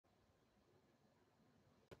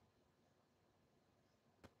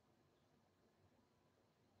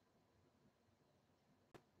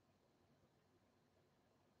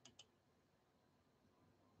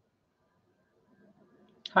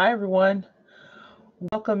Hi, everyone.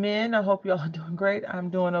 Welcome in. I hope you all are doing great. I'm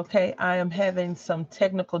doing okay. I am having some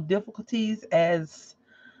technical difficulties as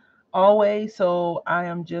always, so I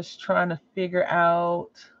am just trying to figure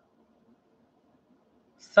out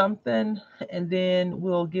something and then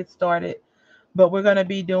we'll get started. But we're going to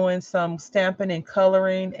be doing some stamping and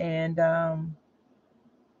coloring and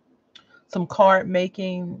some card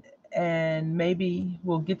making, and maybe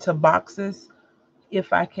we'll get to boxes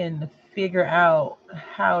if I can figure out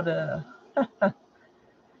how to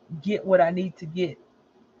get what I need to get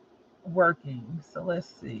working. So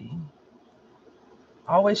let's see.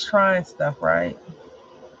 Always trying stuff, right?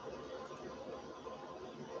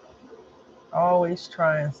 Always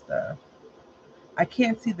trying stuff. I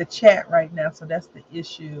can't see the chat right now, so that's the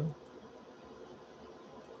issue.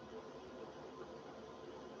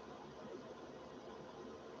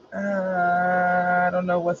 I don't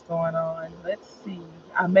know what's going on. Let's see.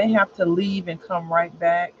 I may have to leave and come right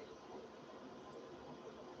back.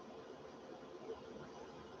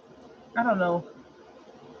 I don't know.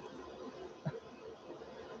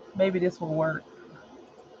 Maybe this will work.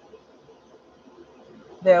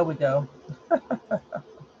 There we go.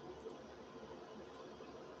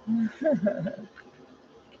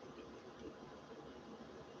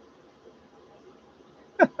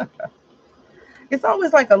 It's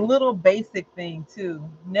always like a little basic thing, too.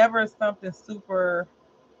 Never something super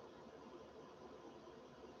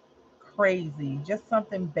crazy, just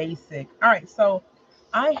something basic. All right, so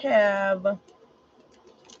I have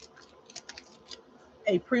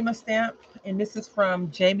a Prima stamp, and this is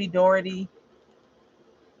from Jamie Doherty.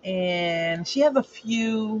 And she has a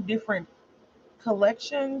few different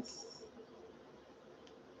collections.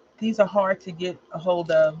 These are hard to get a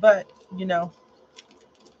hold of, but you know,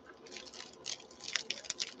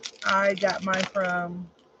 I got mine from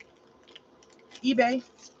eBay.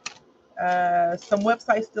 Some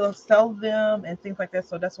websites still sell them and things like that,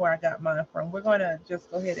 so that's where I got mine from. We're going to just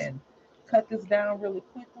go ahead and cut this down really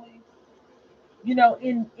quickly. You know,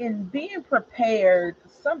 in being prepared,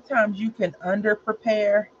 sometimes you can under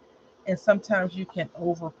prepare and sometimes you can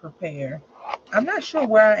over prepare. I'm not sure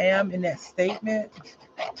where I am in that statement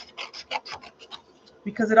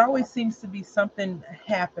because it always seems to be something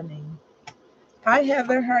happening. Hi,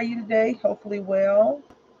 Heather. How are you today? Hopefully, well.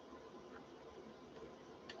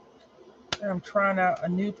 I'm trying out a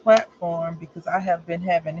new platform because I have been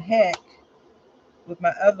having heck with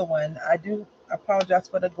my other one. I do apologize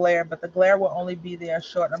for the glare, but the glare will only be there a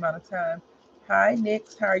short amount of time. Hi,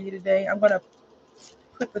 Nix. How are you today? I'm going to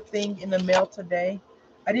put the thing in the mail today.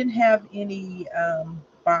 I didn't have any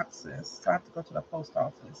boxes, so I have to go to the post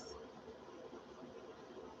office.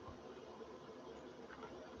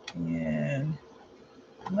 And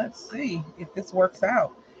let's see if this works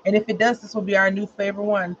out. And if it does, this will be our new favorite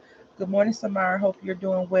one. Good morning, Samara. Hope you're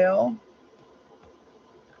doing well.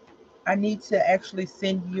 I need to actually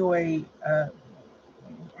send you a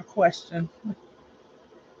question.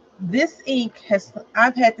 This ink has,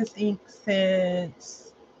 I've had this ink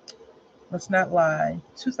since, let's not lie,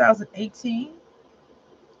 2018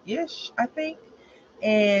 ish, I think.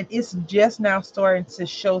 And it's just now starting to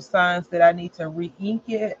show signs that I need to re ink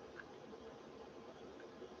it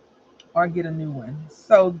or get a new one.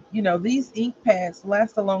 So, you know, these ink pads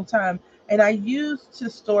last a long time. And I used to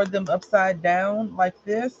store them upside down like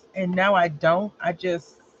this. And now I don't. I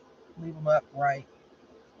just leave them upright.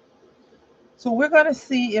 So we're going to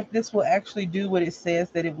see if this will actually do what it says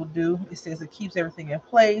that it will do. It says it keeps everything in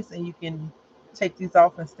place and you can take these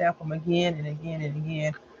off and stamp them again and again and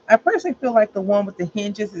again. I personally feel like the one with the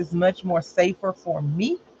hinges is much more safer for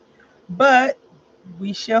me, but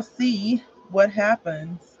we shall see what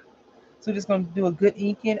happens. So just going to do a good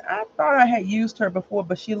inking. I thought I had used her before,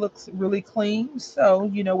 but she looks really clean. So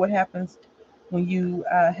you know what happens when you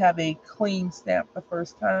have a clean stamp the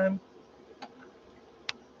first time.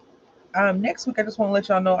 Next week, I just want to let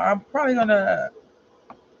y'all know I'm probably going to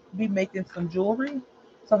be making some jewelry.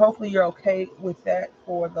 So hopefully you're okay with that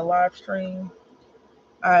for the live stream.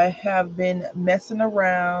 I have been messing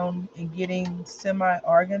around and getting semi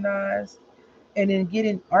organized. And in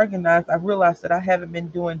getting organized, I realized that I haven't been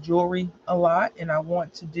doing jewelry a lot and I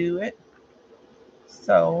want to do it.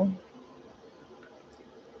 So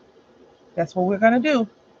that's what we're going to do.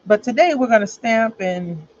 But today we're going to stamp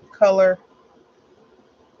and color.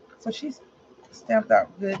 So she's stamped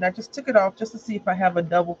out good. And I just took it off just to see if I have a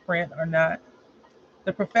double print or not.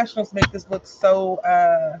 The professionals make this look so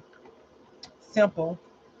simple.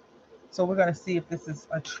 So we're going to see if this is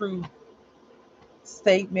a true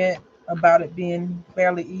statement about it being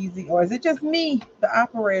fairly easy, or is it just me, the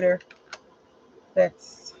operator,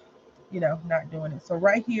 that's, you know, not doing it. So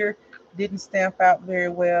right here, didn't stamp out very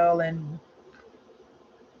well. And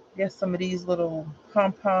there's some of these little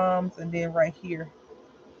pom-poms, and then right here,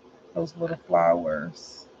 those little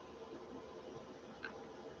flowers.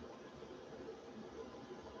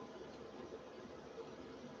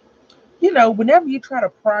 You know, whenever you try to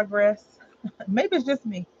progress, maybe it's just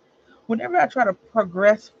me. Whenever I try to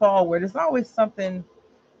progress forward, there's always something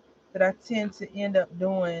that I tend to end up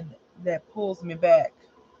doing that pulls me back.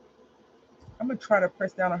 I'm gonna try to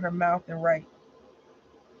press down on her mouth and right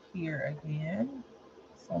here again.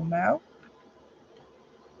 So mouth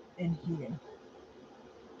and here.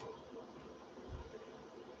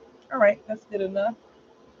 All right, that's good enough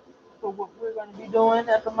for what we're gonna be doing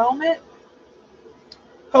at the moment.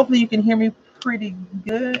 Hopefully you can hear me pretty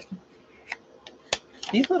good.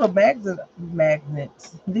 These little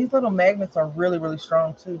magnets. These little magnets are really, really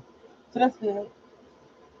strong too. So that's good.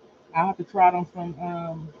 I'll have to try it on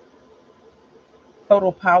some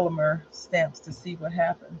photopolymer stamps to see what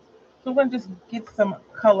happens. So we're gonna just get some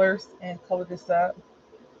colors and color this up.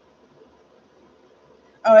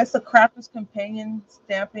 Oh, it's a Crafter's Companion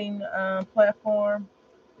stamping platform.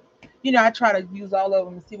 You know, I try to use all of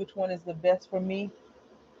them and see which one is the best for me.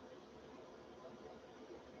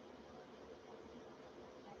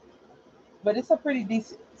 But it's a pretty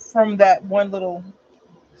decent from that one little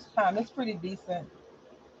time. It's pretty decent,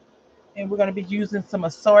 and we're gonna be using some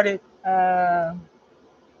assorted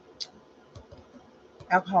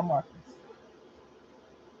alcohol markers.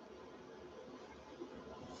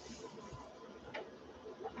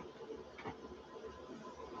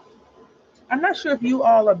 I'm not sure if you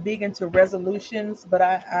all are big into resolutions, but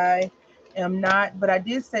I am not. But I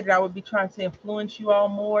did say that I would be trying to influence you all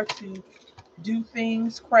more to do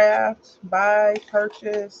things, craft, buy,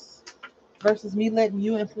 purchase, versus me letting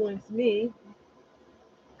you influence me.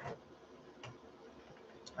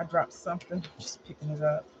 I dropped something, just picking it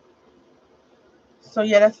up. So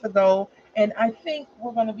yeah, that's the goal. And I think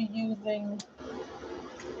we're going to be using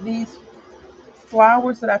these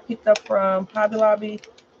flowers that I picked up from Hobby Lobby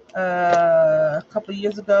a couple of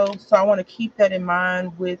years ago. So I want to keep that in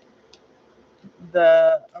mind with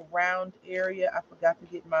the around area. I forgot to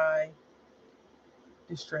get my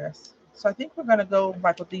distress. So I think we're going to go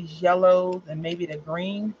like with these yellows and maybe the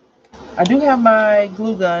green. I do have my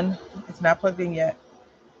glue gun. It's not plugged in yet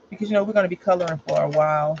because you know we're going to be coloring for a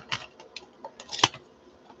while.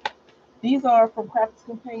 These are from Crafts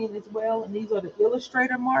Companion as well, and these are the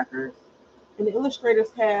Illustrator markers. And the illustrators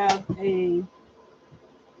have a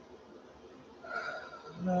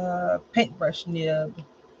paintbrush nib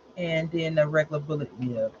and then a regular bullet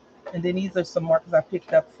nib. And then these are some markers I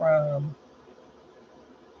picked up from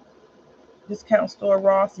discount store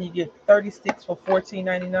Ross, and you get 36 for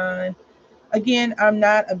 $14.99. Again, I'm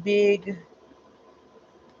not a big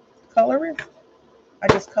colorist. I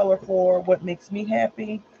just color for what makes me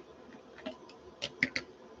happy.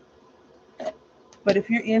 But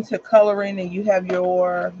if you're into coloring and you have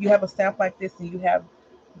a stamp like this and you have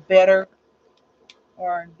better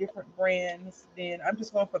or different brands, then I'm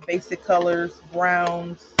just going for basic colors,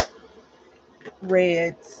 browns,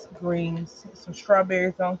 reds, greens, some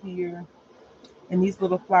strawberries on here. And these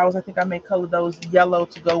little flowers, I think I may color those yellow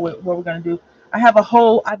to go with what we're gonna do.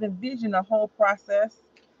 I've envisioned a whole process.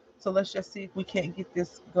 So let's just see if we can't get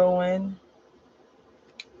this going.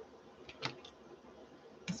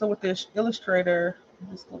 So with this Illustrator,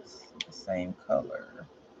 this looks the same color.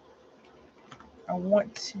 I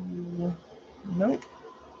want to, nope,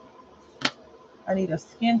 I need a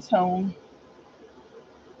skin tone.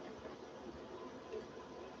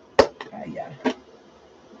 Yeah.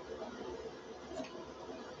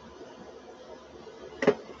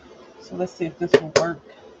 So let's see if this will work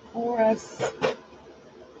for us.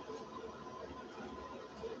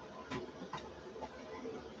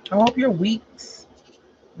 I hope your weeks.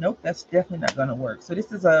 Nope, that's definitely not gonna work. So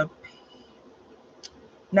this is a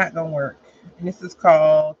not gonna work. And this is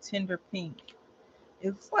called Tender Pink.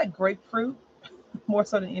 It's like grapefruit more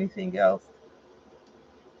so than anything else.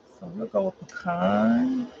 So we'll go with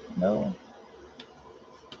pecan. No.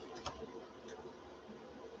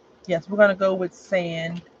 Yes, we're gonna go with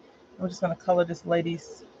sand. We're just gonna color this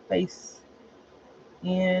lady's face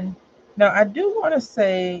in. Now I do want to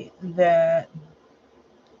say that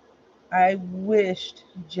I wished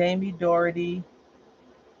Jamie Doherty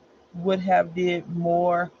would have did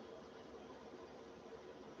more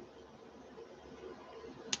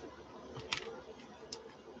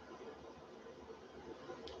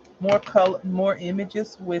color, more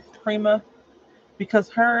images with Prima because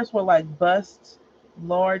hers were like bust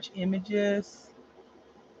large images,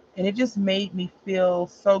 and it just made me feel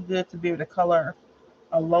so good to be able to color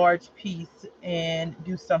a large piece and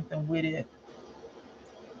do something with it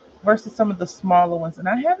versus some of the smaller ones. And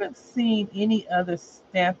I haven't seen any other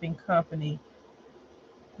stamping company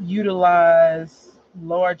utilize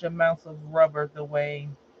large amounts of rubber the way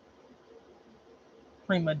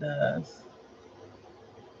Prima does.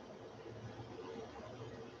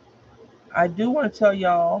 I do want to tell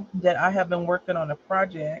y'all that I have been working on a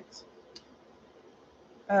project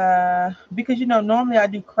because normally I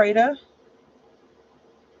do Creta.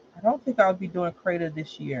 I don't think I'll be doing Creta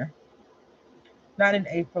this year, not in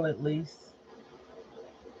April at least.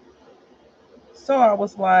 So I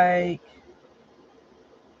was like,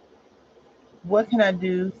 what can I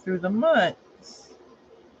do through the months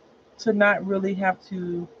to not really have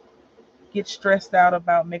to get stressed out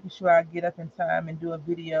about making sure I get up in time and do a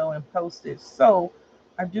video and post it. So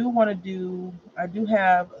I do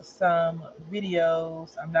have some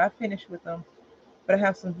videos. I'm not finished with them, but I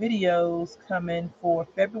have some videos coming for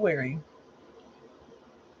February.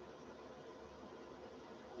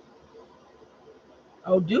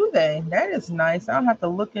 Oh, do they? That is nice. I'll have to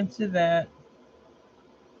look into that.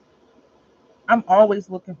 I'm always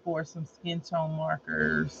looking for some skin tone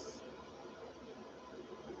markers,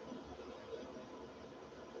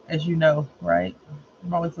 as you know, right?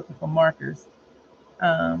 I'm always looking for markers.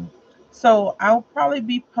 Um, so I'll probably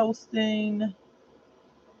be posting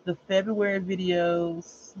the February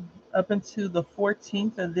videos up until the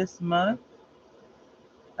 14th of this month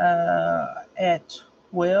at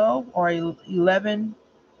 12 or 11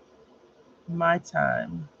 my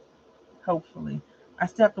time, hopefully. I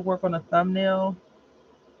still have to work on a thumbnail.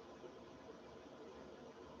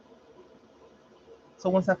 So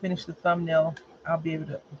once I finish the thumbnail, I'll be able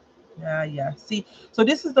to. Yeah. See, so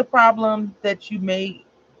this is the problem that you may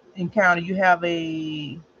encounter. You have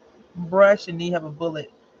a brush and you have a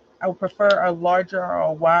bullet. I would prefer a larger or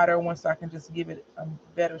a wider one so I can just give it a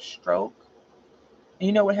better stroke. And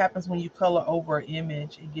you know what happens when you color over an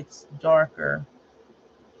image? It gets darker.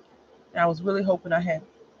 And I was really hoping I had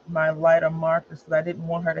my lighter markers because I didn't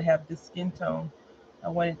want her to have this skin tone. I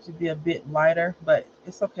wanted it to be a bit lighter, but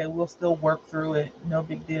it's okay. We'll still work through it. No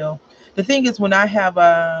big deal. The thing is, when I have,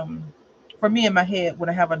 for me in my head, when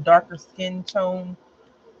I have a darker skin tone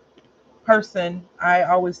person, I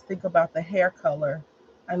always think about the hair color,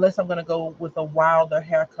 unless I'm going to go with a wilder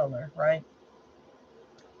hair color, right?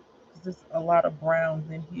 There's a lot of browns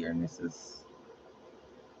in here, and this is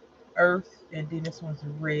earth, and then this one's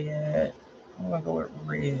red. I'm gonna go with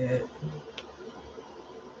red.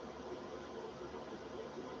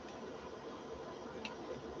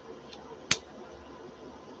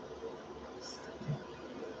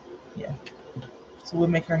 Yeah. So we'll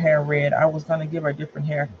make her hair red. I was gonna give her a different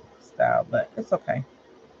hairstyle, but it's okay.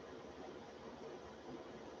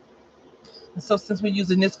 And so since we're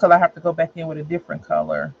using this color, I have to go back in with a different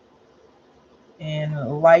color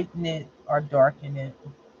and lighten it or darken it.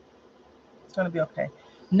 It's gonna be okay.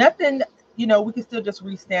 Nothing, we can still just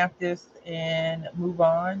restamp this and move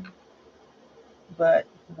on. But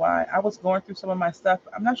why I was going through some of my stuff.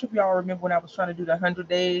 I'm not sure if y'all remember when I was trying to do the 100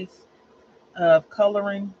 days of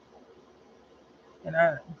coloring and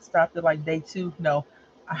I stopped at like day two. No,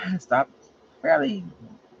 I stopped fairly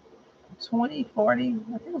 20, 40,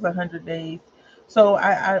 I think it was 100 days. So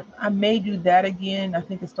I may do that again. I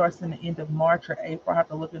think it starts in the end of March or April. I have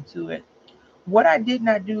to look into it. What I did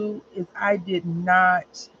not do is I did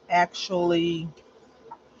not actually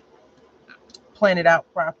plan it out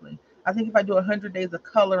properly. I think if I do 100 days of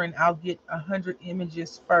coloring, I'll get 100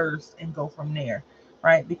 images first and go from there,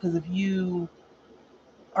 right? Because if you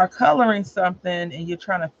are coloring something and you're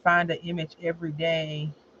trying to find an image every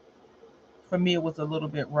day, for me it was a little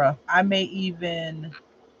bit rough. I may even,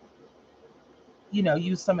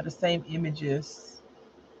 use some of the same images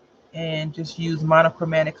and just use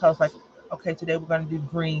monochromatic colors. Like, okay, today we're going to do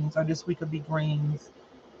greens, or this week will be greens,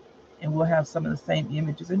 and we'll have some of the same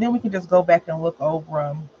images, and then we can just go back and look over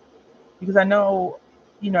them. Because I know,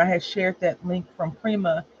 I had shared that link from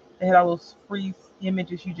Prima. They had all those free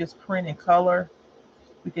images you just print and color.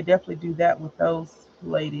 We could definitely do that with those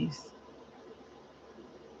ladies.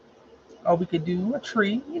 Or we could do a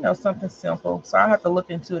tree, something simple. So I'll have to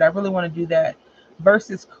look into it. I really want to do that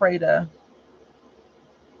versus Creta.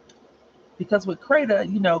 Because with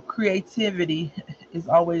Creta, creativity is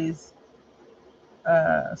always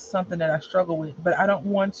something that I struggle with. But I don't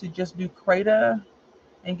want to just do Creta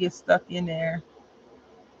and get stuck in there.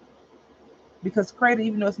 Because Creta,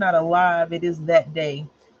 even though it's not alive, it is that day.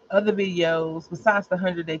 Other videos, besides the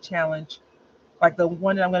 100-day challenge, like the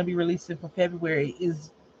one that I'm going to be releasing for February,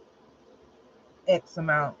 is X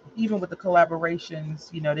amount. Even with the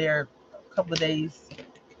collaborations, they're a couple of days,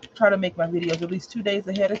 try to make my videos at least 2 days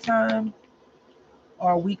ahead of time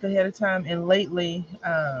or a week ahead of time. And lately,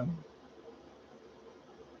 I've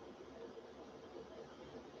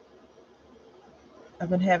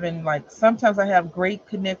been having like sometimes I have great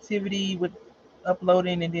connectivity with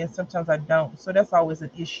uploading, and then sometimes I don't. So that's always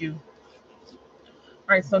an issue. All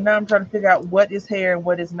right, so now I'm trying to figure out what is hair and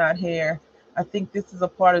what is not hair. I think this is a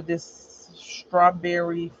part of this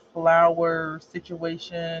strawberry flower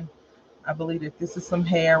situation. I believe that this is some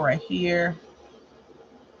hair right here.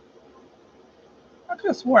 I could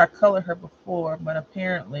have swore I colored her before, but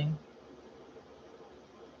apparently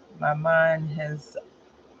my mind has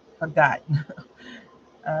forgotten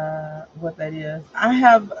what that is. I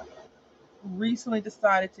have recently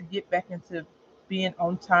decided to get back into being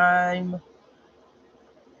on time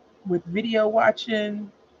with video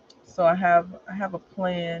watching. So I have a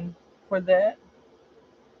plan for that.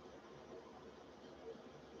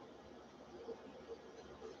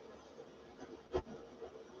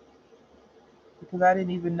 Because I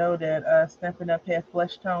didn't even know that Stampin' Up had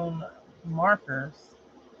flesh tone markers.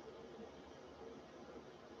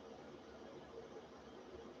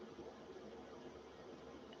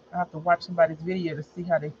 I have to watch somebody's video to see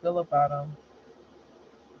how they feel about them.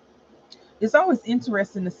 It's always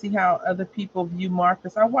interesting to see how other people view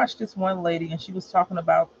markers. I watched this one lady and she was talking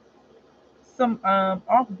about some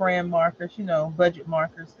off-brand markers, budget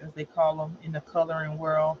markers as they call them in the coloring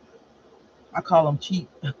world. I call them cheap,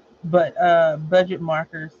 but budget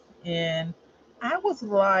markers. And I was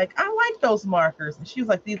like, I like those markers. And she was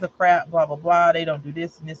like, these are crap, blah, blah, blah. They don't do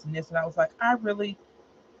this and this and this. And I was like, I really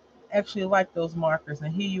actually like those markers.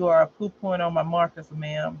 And here you are poo-pooing on my markers,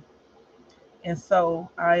 ma'am. And so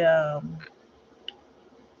I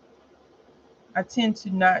tend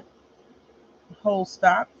to not hold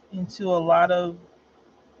stock into a lot of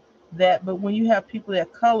that. But when you have people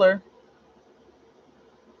that color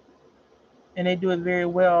and they do it very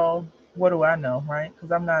well, what do I know, right?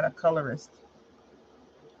 Because I'm not a colorist.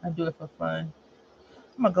 I do it for fun.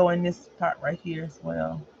 I'm gonna go in this pot right here as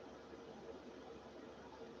well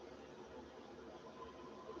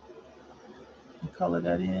and color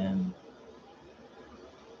that in.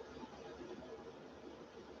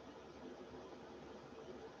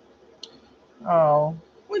 Oh,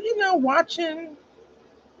 well, watching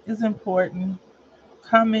is important.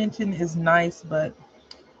 Commenting is nice, but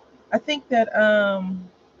I think that as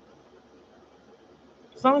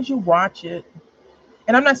long as you watch it,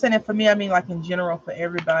 and I'm not saying that for me, I mean like in general for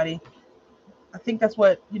everybody. I think that's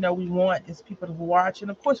what we want is people to watch,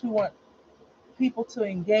 and of course we want people to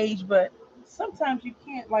engage, but sometimes you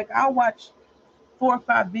can't. Like I'll watch 4 or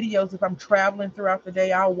 5 videos if I'm traveling throughout the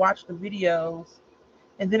day. I'll watch the videos,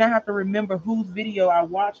 and then I have to remember whose video I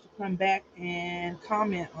watched to come back and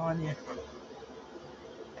comment on it.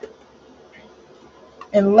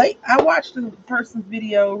 And late, I watched the person's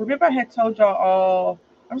video. Remember, I had told y'all all.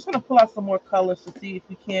 I'm just gonna pull out some more colors to see if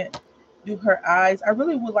we can't do her eyes. I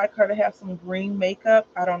really would like her to have some green makeup.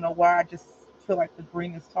 I don't know why. I just feel like the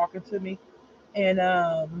green is talking to me, and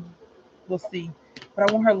we'll see. But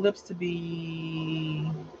I want her lips to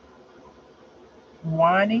be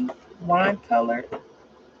winey, wine colored.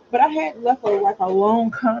 But I had left a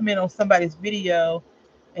long comment on somebody's video,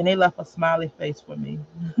 and they left a smiley face for me.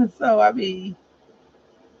 So I mean,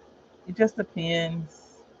 it just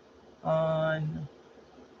depends on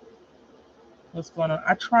what's going on.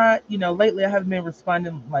 I tried, lately I haven't been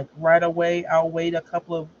responding like right away. I'll wait a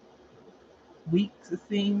couple of weeks, it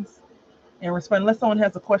seems, and respond unless someone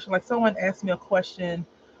has a question. Like someone asked me a question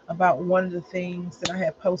about one of the things that I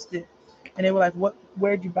had posted, and they were like,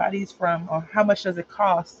 where'd you buy these from? Or how much does it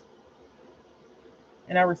cost?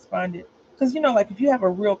 And I responded, because, like if you have a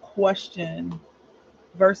real question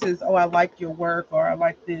versus, oh, I like your work or I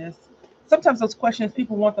like this. Sometimes those questions,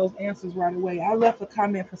 people want those answers right away. I left a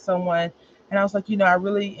comment for someone and I was like, I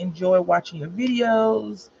really enjoy watching your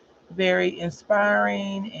videos, very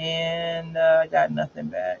inspiring, and I got nothing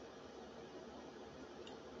back.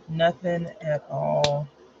 Nothing at all.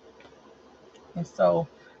 And so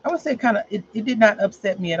I would say kind of, it did not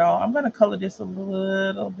upset me at all. I'm going to color this a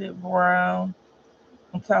little bit brown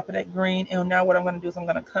on top of that green. And now what I'm going to do is I'm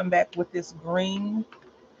going to come back with this green.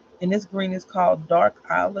 And this green is called Dark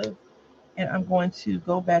Olive. And I'm going to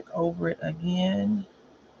go back over it again.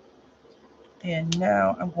 And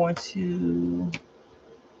now I'm going to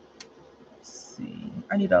see.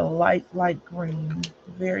 I need a light green,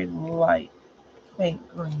 very light, faint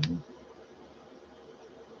green.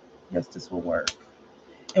 Yes, this will work.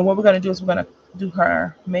 And what we're going to do is we're going to do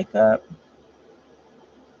her makeup.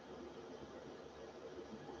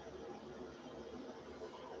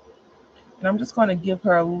 And I'm just going to give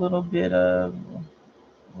her a little bit of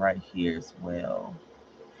right here as well.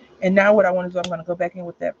 And now what I want to do, I'm going to go back in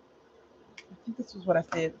with that. I think this was what I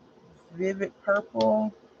said, vivid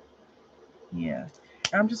purple. Yeah.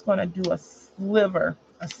 And I'm just going to do a sliver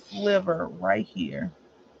right here.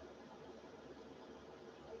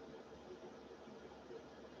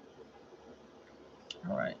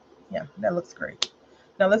 All right. Yeah, that looks great.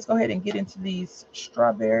 Now let's go ahead and get into these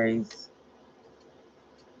strawberries.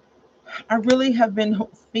 I really have been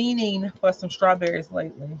fiending for some strawberries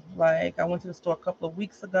lately. Like I went to the store a couple of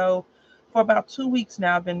weeks ago. For about 2 weeks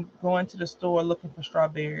now, I've been going to the store looking for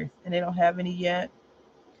strawberries, and they don't have any yet.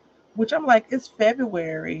 Which I'm like, it's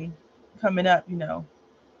February coming up.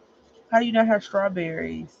 How do you not have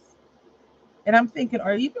strawberries? And I'm thinking,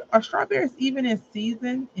 are strawberries even in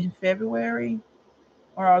season in February,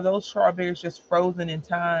 or are those strawberries just frozen in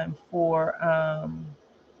time for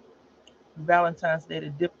Valentine's Day to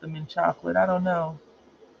dip them in chocolate? I don't know.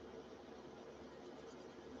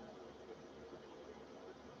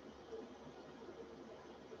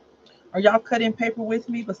 Are y'all cutting paper with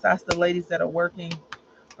me besides the ladies that are working?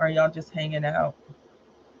 Or are y'all just hanging out?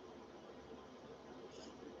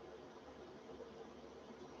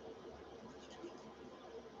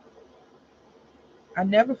 I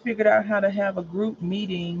never figured out how to have a group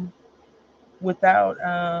meeting without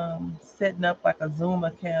setting up like a Zoom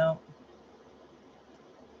account.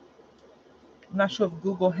 I'm not sure if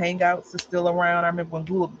Google Hangouts is still around. I remember when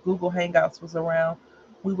Google Hangouts was around,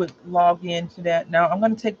 we would log into that. Now I'm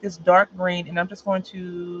going to take this dark green and I'm just going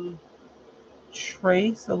to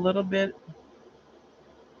trace a little bit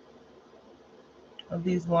of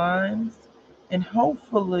these lines, and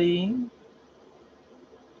hopefully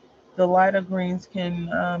the lighter greens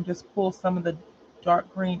can just pull some of the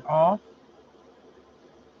dark green off.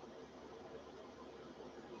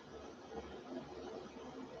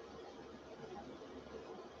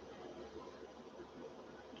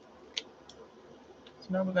 So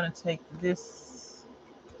now we're going to take this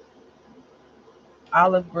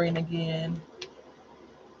olive green again.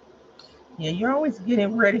 Yeah, you're always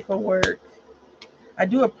getting ready for work. I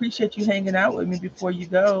do appreciate you hanging out with me before you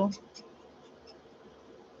go.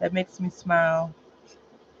 That makes me smile.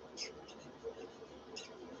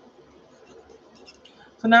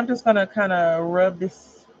 So now I'm just going to kind of rub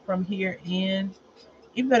this from here in.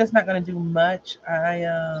 Even though it's not going to do much,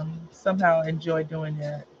 I somehow enjoy doing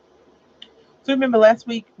that. So remember last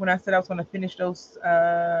week when I said I was going to finish those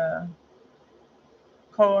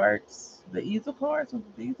cards, the easel cards, was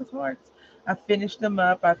it the easel cards? I finished them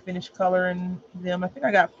up. I finished coloring them. I think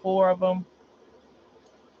I got 4 of them.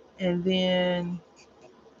 And then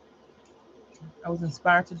I was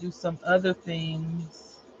inspired to do some other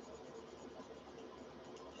things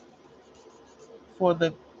for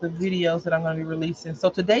the videos that I'm going to be releasing. So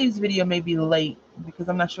today's video may be late because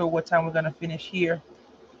I'm not sure what time we're going to finish here.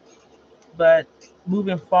 But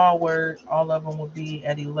moving forward, all of them will be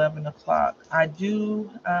at 11 o'clock.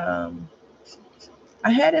 I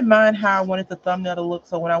had in mind how I wanted the thumbnail to look.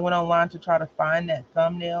 So when I went online to try to find that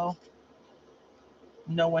thumbnail,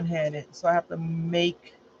 no one had it. So I have to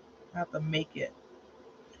make it.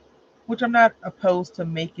 Which I'm not opposed to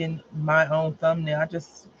making my own thumbnail. I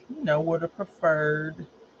just, would have preferred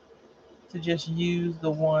to just use the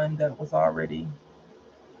one that was already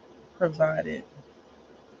provided.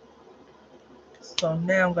 So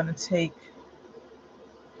now I'm going to take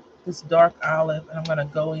this dark olive and I'm going to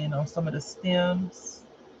go in on some of the stems.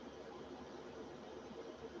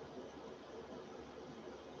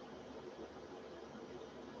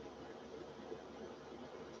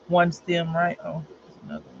 One stem, right? Oh, there's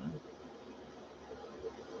another one.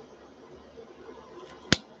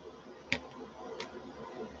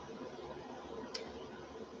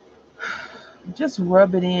 Just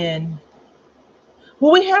rub it in.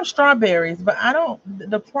 Well, we have strawberries, but I don't.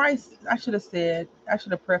 The price, I should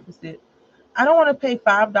have prefaced it. I don't want to pay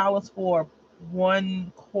 $5 for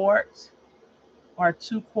 1 quart or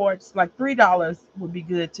 2 quarts. Like $3 would be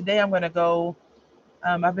good. Today I'm going to go.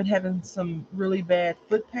 I've been having some really bad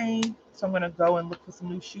foot pain, so I'm going to go and look for some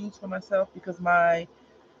new shoes for myself because my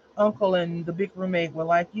uncle and the big roommate were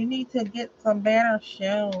like, "You need to get some better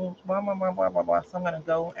shoes." Blah blah blah blah blah blah. So I'm going to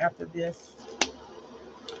go after this.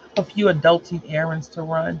 A few adulting errands to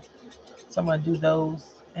run. So I'm going to do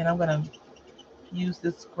those. And I'm going to use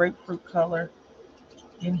this grapefruit color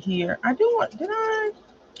in here. Did I?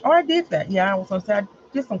 Oh, I did that. Yeah, I was going to say I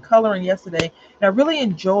did some coloring yesterday. And I really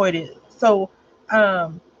enjoyed it. So,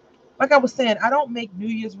 like I was saying, I don't make New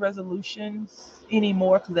Year's resolutions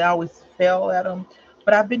anymore because I always fail at them.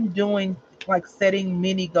 But I've been doing like setting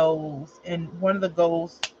mini goals. And one of the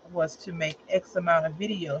goals was to make X amount of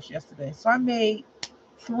videos yesterday. So I made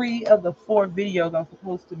 3 of the 4 videos I was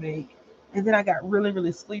supposed to make. And then I got really,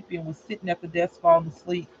 really sleepy and was sitting at the desk falling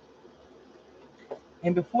asleep.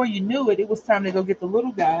 And before you knew it, it was time to go get the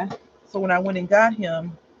little guy. So when I went and got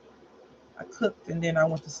him, I cooked and then I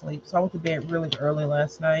went to sleep. So I went to bed really early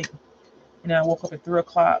last night. And then I woke up at 3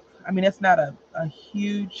 o'clock. I mean, that's not a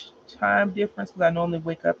huge time difference because I normally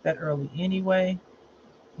wake up that early anyway.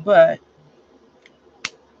 But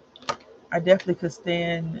I definitely could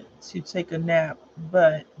stand to take a nap.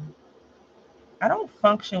 But I don't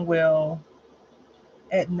function well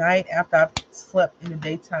at night after I've slept in the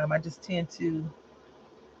daytime. I just tend to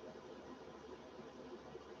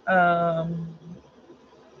um,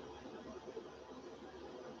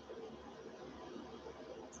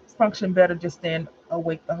 function better just staying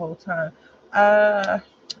awake the whole time. Uh,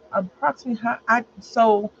 approximately how I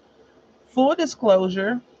so full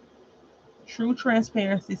disclosure, true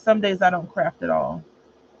transparency. Some days I don't craft at all,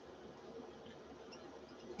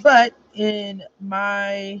 but in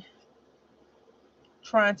my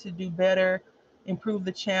trying to do better, improve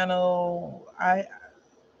the channel, I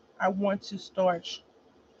want to start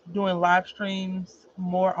doing live streams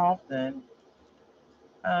more often.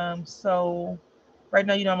 So right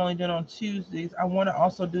now, I'm only doing on Tuesdays. I want to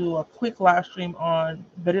also do a quick live stream on,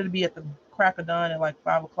 but it'll be at the crack of dawn at like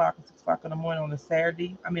 5 o'clock or 6 o'clock in the morning on a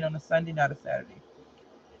Saturday. I mean, on a Sunday, not a Saturday.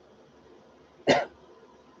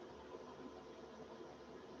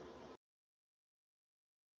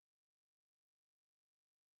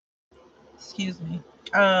 Excuse me.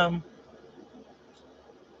 Um,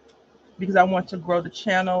 because I want to grow the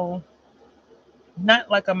channel. Not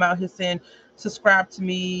like I'm out here saying, subscribe to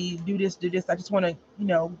me, do this, do this. I just want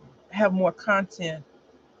to, have more content.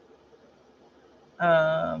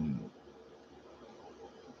 Um,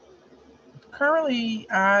 Currently,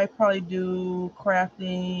 I probably do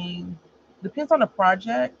crafting, depends on the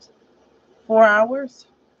project, 4 hours.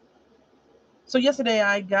 So yesterday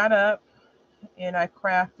I got up and I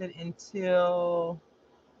crafted until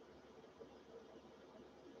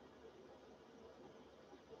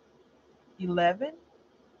 11.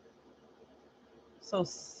 So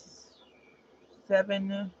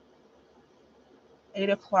 7, 8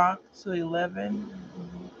 o'clock to 11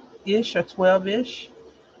 ish or 12 ish.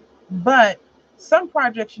 But some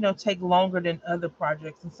projects, take longer than other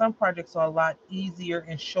projects, and some projects are a lot easier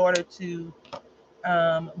and shorter to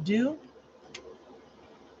do.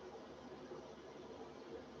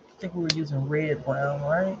 I think we were using red brown,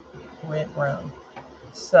 right? Red brown.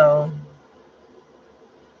 So,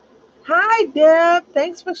 hi Deb,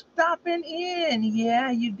 thanks for stopping in.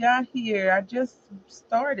 Yeah, you got here. I just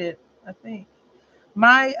started, I think.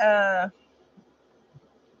 My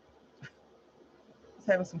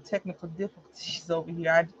was having some technical difficulties over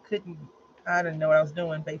here. I didn't know what I was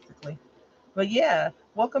doing basically. But yeah,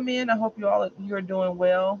 welcome in. I hope you're doing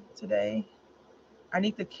well today. I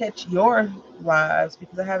need to catch your lives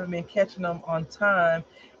because I haven't been catching them on time.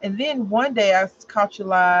 And then one day I caught you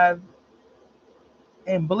live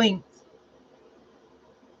and blinked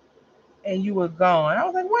and you were gone. I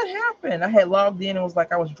was like, what happened? I had logged in and was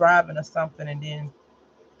like I was driving or something. And then,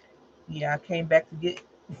 yeah, I came back to get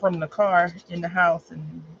from the car in the house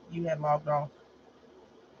and you had logged off.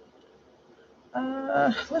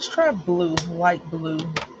 Let's try blue, light blue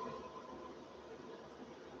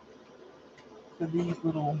for these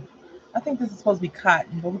little. I think this is supposed to be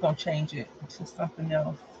cotton, but we're gonna change it to something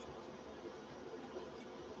else.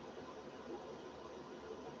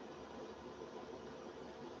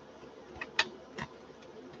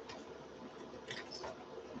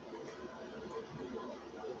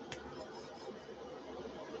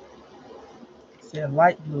 Said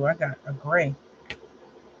light blue. I got a gray.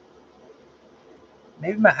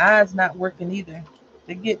 Maybe my eyes not working either.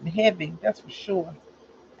 They're getting heavy, that's for sure.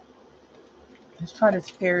 Let's try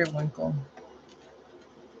this periwinkle.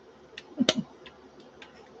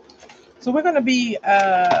 So we're gonna be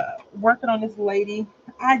working on this lady.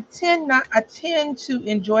 I tend to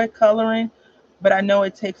enjoy coloring, but I know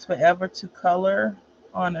it takes forever to color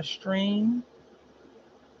on a stream.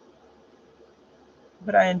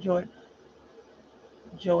 But I enjoy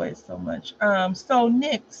it so much. So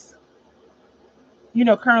Nyx,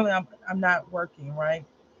 currently I'm not working, right?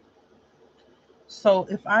 So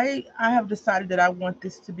if I have decided that I want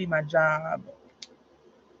this to be my job,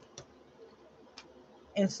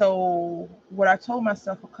 and so what I told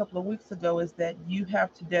myself a couple of weeks ago is that you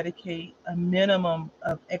have to dedicate a minimum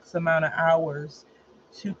of X amount of hours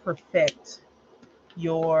to perfect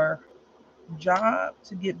your job,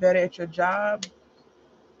 to get better at your job.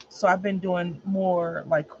 So I've been doing more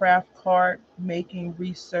like craft cart making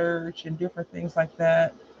research and different things like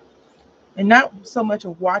that. and not so much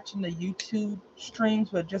of watching the YouTube streams,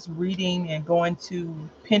 but just reading and going to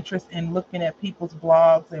Pinterest and looking at people's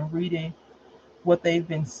blogs and reading what they've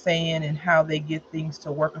been saying and how they get things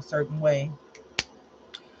to work a certain way.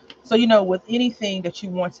 So, with anything that you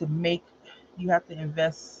want to make, you have to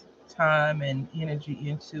invest time and energy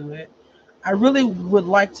into it. I really would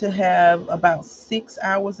like to have about 6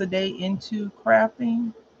 hours a day into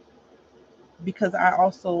crafting because I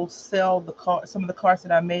also sell the car. Some of the cards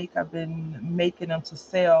that I make, I've been making them to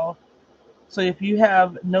sell. So if you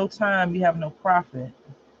have no time, you have no profit.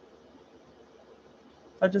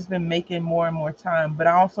 So I've just been making more and more time, but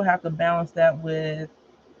I also have to balance that with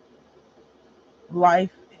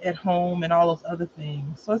life at home and all those other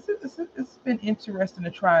things. So it's been interesting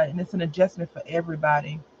to try, and it's an adjustment for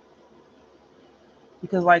everybody.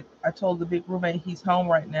 Because like I told the big roommate, he's home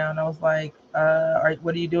right now, and I was like, "All right,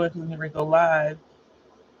 what are you doing? Because I'm gonna go live."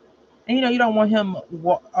 And you don't want him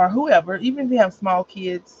or whoever, even if you have small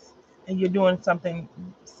kids and you're doing something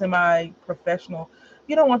semi-professional,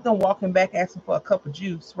 you don't want them walking back asking for a cup of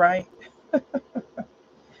juice, right? At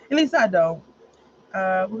least I don't.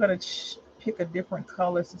 We're gonna pick a different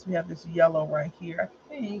color since we have this yellow right here. I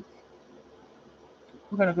think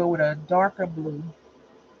we're gonna go with a darker blue,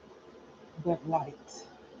 but light.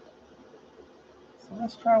 So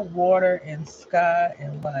let's try water and sky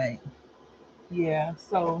and light. Yeah.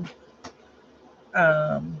 So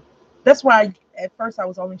um, that's why at first I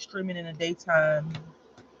was only streaming in the daytime,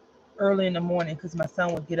 early in the morning, because my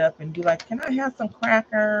son would get up and be like, "Can I have some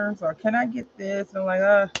crackers?" or "Can I get this?" And I'm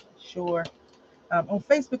like, sure." On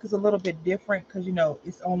Facebook is a little bit different because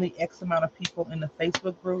it's only X amount of people in the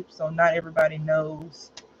Facebook group, so not everybody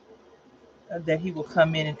knows that he will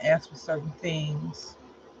come in and ask for certain things.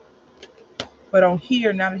 But on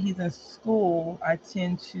here, now that he's in school, I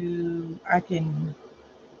can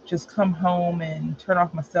just come home and turn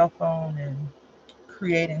off my cell phone and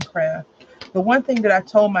create and craft. The one thing that I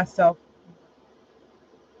told myself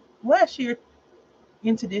last year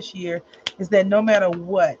into this year is that no matter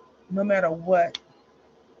what,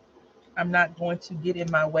 I'm not going to get in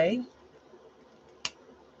my way.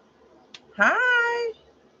 Hi,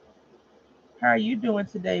 how are you doing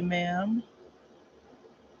today, ma'am?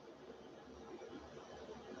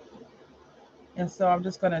 And so I'm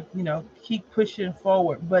just gonna, keep pushing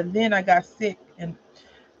forward. But then I got sick, and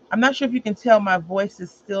I'm not sure if you can tell my voice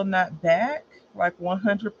is still not back, like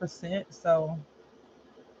 100%. So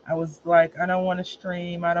I was like, I don't want to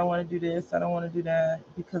stream. I don't want to do this. I don't want to do that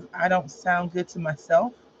because I don't sound good to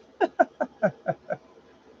myself.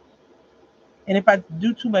 And if I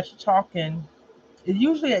do too much talking, it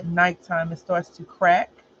usually at nighttime it starts to crack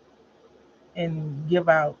and give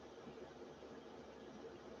out.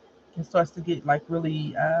 It starts to get like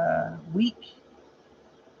really weak.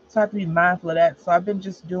 So I have to be mindful of that. So I've been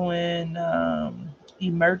just doing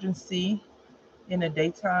emergency in the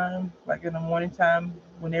daytime, like in the morning time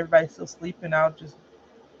when everybody's still sleeping. I'll just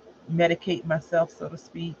medicate myself, so to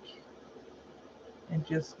speak, and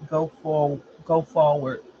just go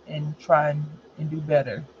forward and try and do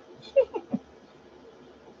better.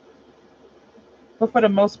 But for the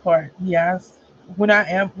most part, yes. When I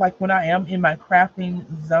am in my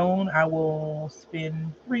crafting zone, I will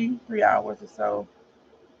spend three hours or so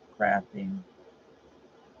crafting.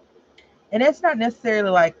 And it's not necessarily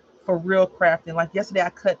like for real crafting. Like yesterday I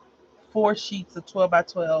cut 4 sheets of 12 by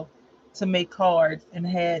 12 to make cards and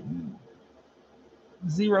had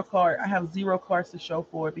I have zero cards to show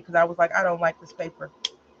for it because I was like, I don't like this paper.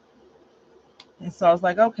 And so I was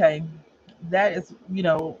like, okay, that's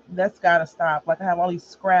gotta stop. Like I have all these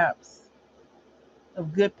scraps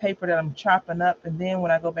of good paper that I'm chopping up, and then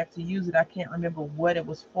when I go back to use it, I can't remember what it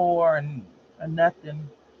was for and or nothing.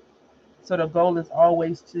 So the goal is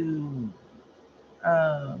always to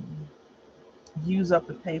um, use up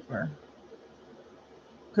the paper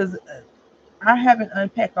because I haven't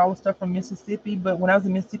unpacked all the stuff from Mississippi. But when I was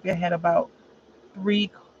in Mississippi, I had about three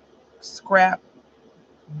scrap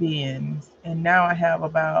bins, and now I have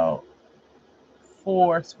about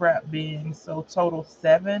four scrap bins, so total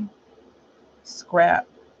seven scrap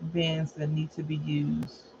bins that need to be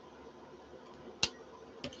used.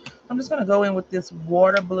 I'm just gonna go in with this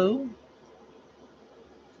water blue,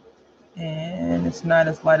 and it's not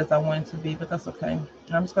as light as I want it to be, but that's okay.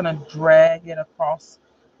 And I'm just gonna drag it across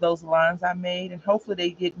those lines I made, and hopefully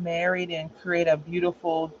they get married and create a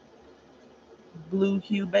beautiful blue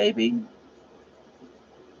hue baby.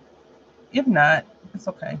 If not, it's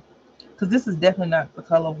okay, because this is definitely not the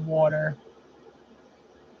color of water,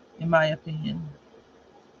 in my opinion.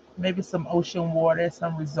 Maybe some ocean water,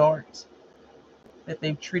 some resort that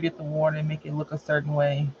they've treated the water and make it look a certain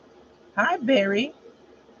way. Hi, Barry.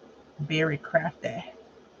 Berry crafty.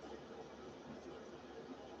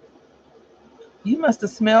 You must have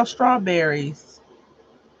smelled strawberries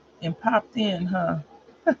and popped in, huh?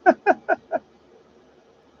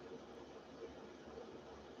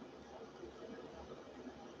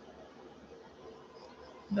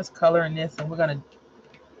 Just coloring this, and we're gonna,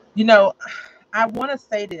 you know, I want to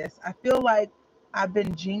say this. I feel like I've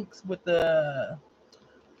been jinxed with the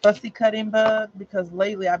fussy cutting bug because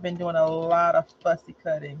lately I've been doing a lot of fussy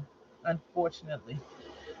cutting, unfortunately,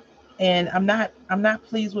 and I'm not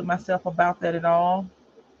pleased with myself about that at all.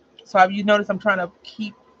 So you notice I'm trying to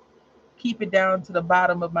keep it down to the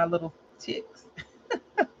bottom of my little ticks.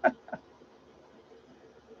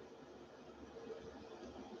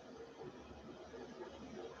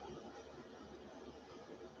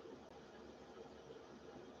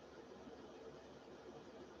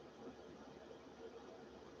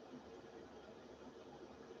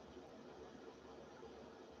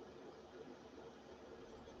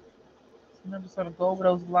 So I'm just gonna go over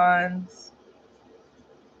those lines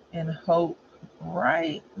and hope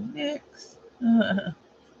right next. And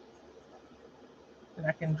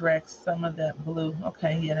I can drag some of that blue.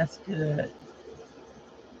 Okay, yeah, that's good.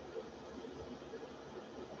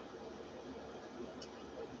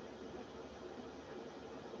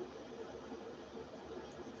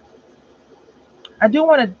 I do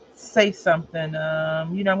want to say something.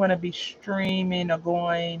 I'm going to be streaming or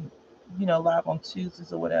going, live on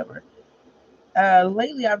Tuesdays or whatever.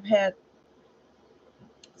 Lately, I've had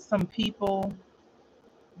some people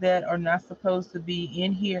that are not supposed to be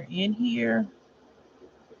in here,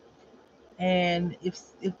 and if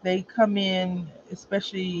they come in,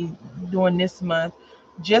 especially during this month,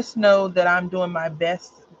 just know that I'm doing my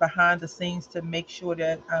best behind the scenes to make sure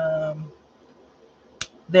that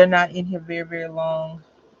they're not in here very, very long.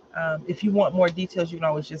 If you want more details, you can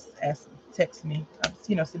always just text me,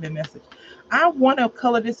 send me a message. I want to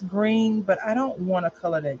color this green, but I don't want to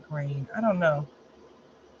color that green. I don't know.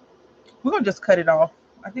 We're gonna just cut it off.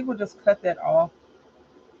 I think we'll just cut that off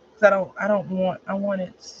because I want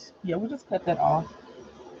it. Yeah, we'll just cut that off.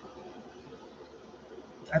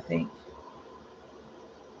 I think.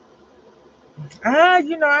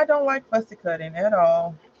 I don't like fussy cutting at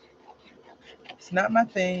all. It's not my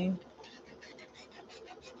thing.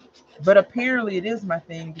 But apparently it is my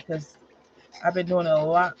thing because I've been doing a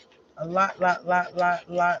lot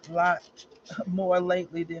more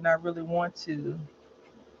lately than I really want to.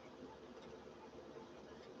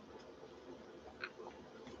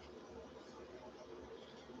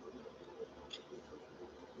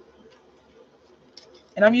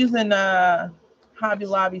 And I'm using Hobby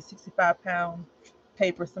Lobby 65-pound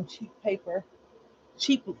paper, some cheap paper,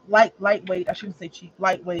 cheap lightweight. I shouldn't say cheap,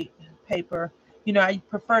 lightweight paper. I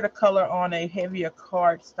prefer to color on a heavier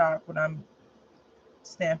cardstock when I'm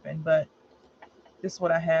stamping, but this is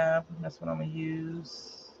what I have. That's what I'm gonna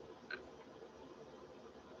use.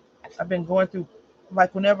 I've been going through,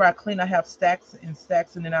 like, whenever I clean, I have stacks and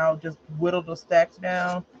stacks, and then I'll just whittle those stacks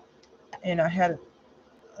down. And I had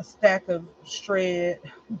a stack of shred.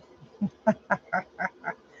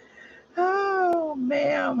 Oh,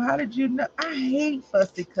 ma'am, how did you know? I hate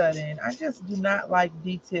fussy cutting. I just do not like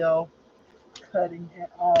detail cutting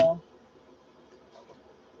at all.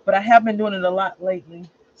 But I have been doing it a lot lately,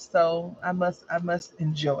 so I must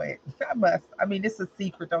enjoy it. I must. I mean, it's a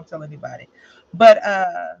secret. Don't tell anybody. But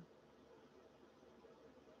I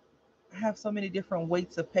have so many different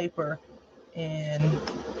weights of paper, and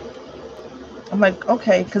I'm like,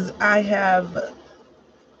 okay, because I have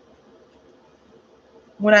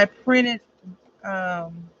when I printed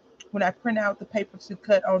um, when I print out the paper to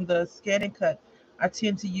cut on the scan and cut, I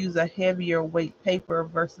tend to use a heavier weight paper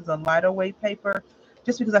versus a lighter weight paper,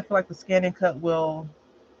 just because I feel like the scan and cut will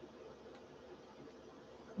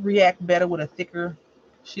react better with a thicker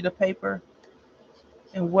sheet of paper.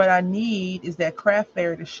 And what I need is that craft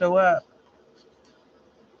fair to show up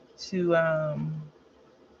to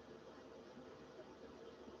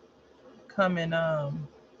come and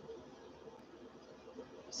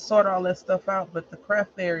sort all that stuff out. But the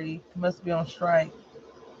craft fairy must be on strike.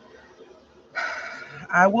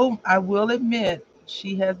 I will admit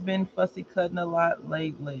she has been fussy cutting a lot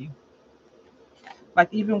lately. Like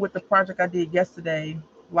even with the project I did yesterday,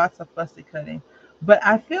 lots of fussy cutting. But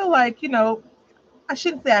I feel like, I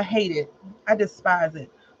shouldn't say I hate it. I despise it.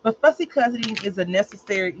 But fussy cutting is a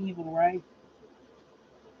necessary evil, right?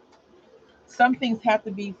 Some things have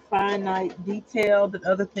to be finite, detailed, and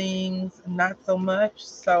other things not so much.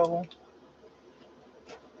 So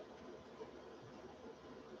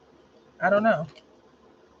I don't know.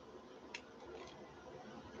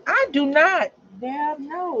 I do not. Damn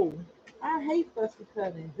no. I hate fussy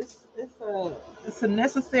cutting. It's a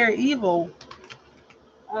necessary evil.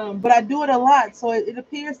 But I do it a lot, so it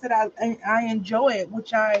appears that I enjoy it,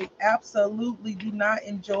 which I absolutely do not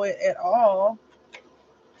enjoy it at all.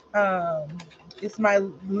 Um, it's my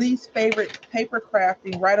least favorite paper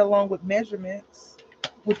crafting, right along with measurements,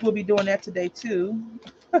 which we'll be doing that today too.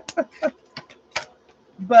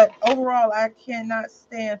 But overall, I cannot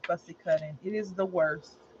stand fussy cutting. It is the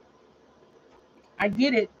worst. I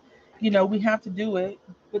get it, we have to do it,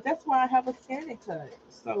 but that's why I have a scan and cut.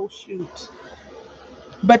 So shoot.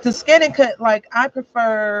 But the scan and cut, like I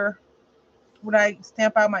prefer when I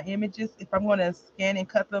stamp out my images, if I'm going to scan and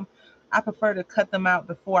cut them, I prefer to cut them out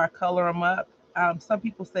before I color them up. Some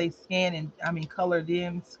people say scan and I mean color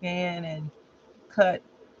them, scan and cut.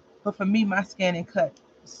 But for me, my scan and cut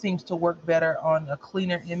seems to work better on a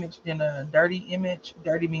cleaner image than a dirty image.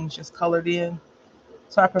 Dirty means just colored in.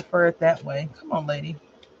 So I prefer it that way. Come on, lady.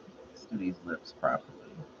 Let's do these lips properly.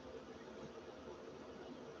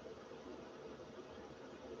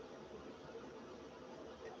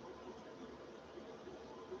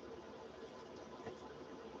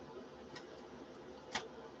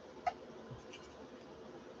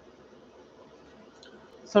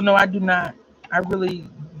 So no, I do not. I really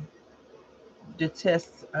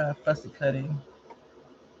detest fussy cutting,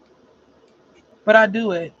 but I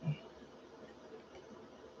do it,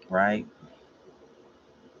 right?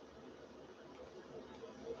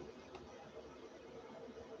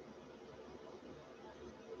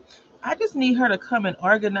 I just need her to come and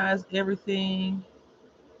organize everything.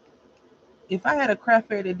 If I had a craft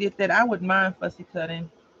fair that did that, I wouldn't mind fussy cutting.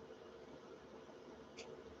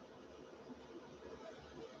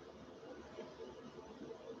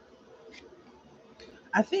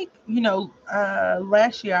 I think,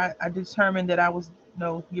 last year I determined that I was,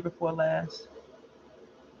 no, year before last,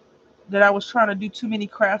 that I was trying to do too many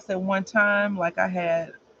crafts at one time. Like I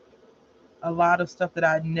had a lot of stuff that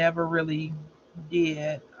I never really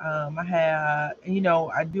did. I had,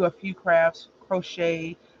 I do a few crafts,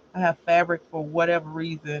 crochet. I have fabric for whatever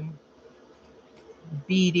reason,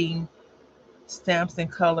 beading, stamps,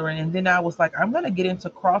 and coloring. And then I was like, I'm going to get into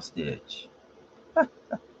cross stitch.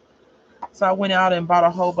 So I went out and bought a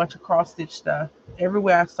whole bunch of cross stitch stuff.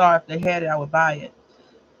 Everywhere I saw if they had it, I would buy it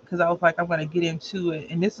because I was like, I'm gonna get into it.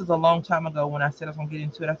 And this is a long time ago when I said I was gonna get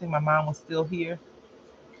into it. I think my mom was still here.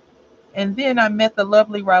 And then I met the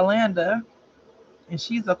lovely Rylanda, and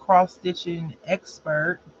she's a cross stitching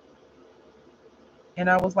expert. And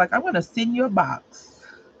I was like, I'm gonna send you a box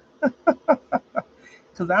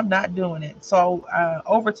because I'm not doing it. So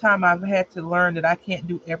over time, I've had to learn that I can't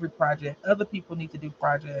do every project. Other people need to do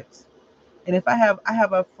projects. And if I have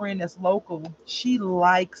a friend that's local, she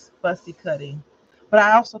likes fussy cutting. But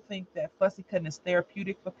I also think that fussy cutting is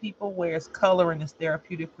therapeutic for people, whereas coloring is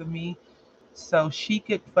therapeutic for me. So she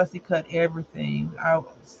could fussy cut everything. I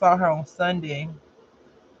saw her on Sunday.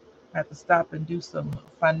 I had to stop and do some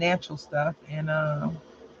financial stuff, and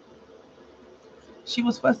she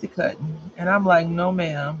was fussy cutting, and I'm like, no,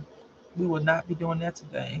 ma'am, we will not be doing that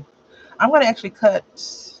today. I'm gonna actually cut.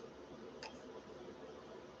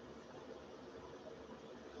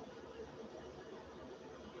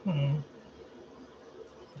 Hmm,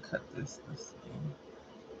 cut this. Let's see.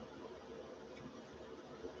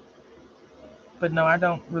 But no, I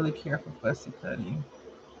don't really care for fussy cutting.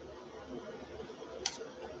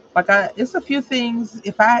 Like it's a few things.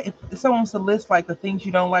 If someone wants to list like the things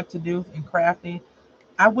you don't like to do in crafting,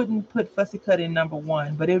 I wouldn't put fussy cutting number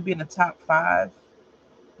one, but it would be in the top five.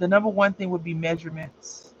 The number one thing would be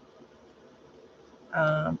measurements.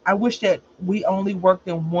 I wish that we only worked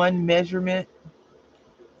in one measurement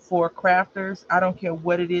for crafters. I don't care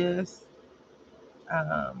what it is,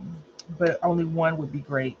 um, but only one would be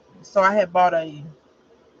great. So I had bought a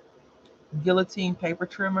guillotine paper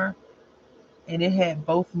trimmer, and it had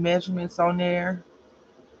both measurements on there,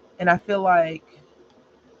 and I feel like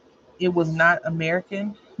it was not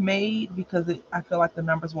American made because I feel like the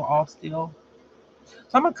numbers were all still. So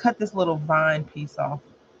I'm gonna cut this little vine piece off.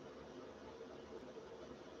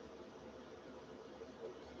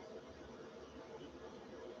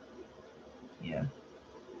 Yeah.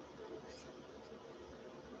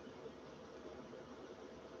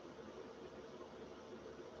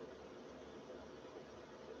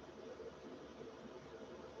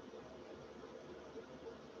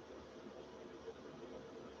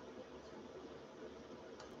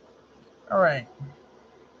 All right.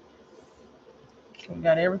 We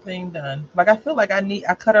got everything done. Like I feel like I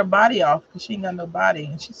cut her body off because she ain't got no body,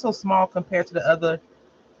 and she's so small compared to the other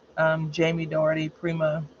Jamie Doherty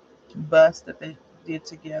Prima bust that they did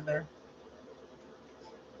together.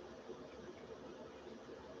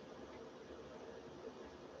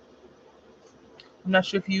 I'm not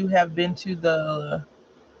sure if you have been to the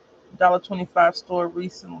 $1.25 store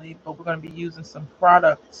recently, but we're going to be using some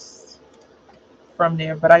products from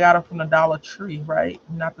there. But I got them from the Dollar Tree, right?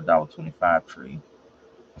 Not the $1.25 tree.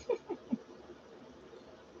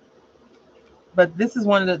 But this is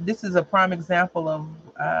this is a prime example of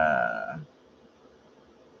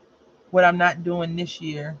what I'm not doing this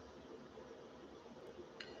year.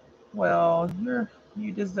 Well,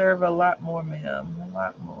 you deserve a lot more, ma'am. A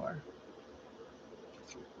lot more.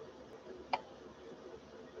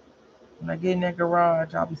 When I get in that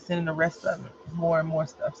garage, I'll be sending the rest of it, more and more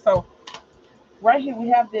stuff. So right here we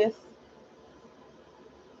have this.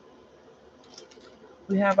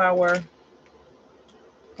 We have our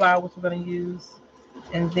flowers we're going to use.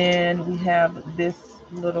 And then we have this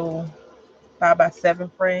little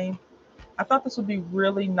 5x7 frame. I thought this would be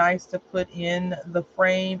really nice to put in the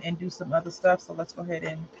frame and do some other stuff. So let's go ahead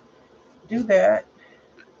and do that.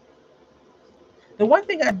 The one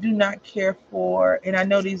thing I do not care for, and I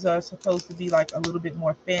know these are supposed to be like a little bit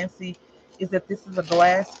more fancy, is that this is a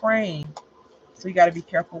glass frame. So you got to be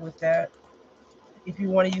careful with that. If you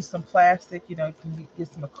want to use some plastic, you can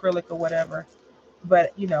get some acrylic or whatever.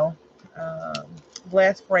 But, um,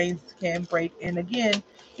 glass frames can break. And again,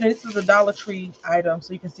 this is a Dollar Tree item.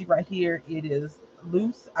 So you can see right here, it is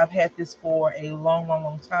loose. I've had this for a long, long,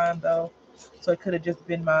 long time though. So it could have just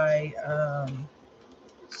been my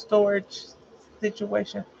storage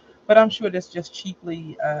situation. But I'm sure that's just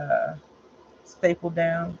cheaply stapled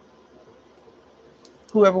down.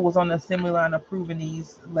 Whoever was on the assembly line approving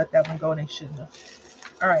these let that one go and they shouldn't have.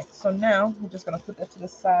 All right, so now we're just going to put that to the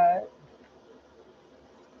side.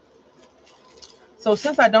 So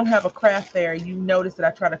since I don't have a craft fair, you notice that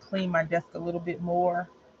I try to clean my desk a little bit more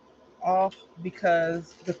off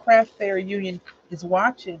because the craft fair union is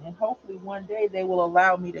watching and hopefully one day they will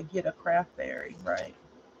allow me to get a craft fairy, right?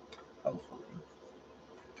 Hopefully.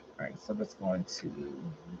 All right, so let's going to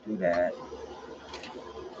do that.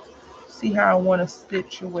 See how I want to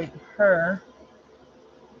situate her.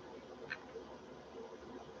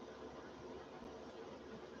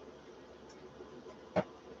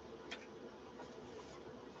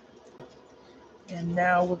 And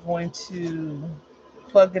now we're going to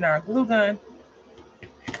plug in our glue gun.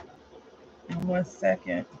 In 1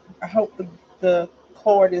 second. I hope the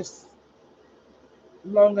cord is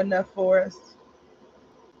long enough for us.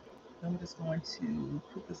 I'm just going to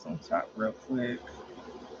put this on top real quick.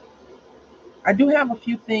 I do have a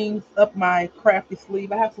few things up my crafty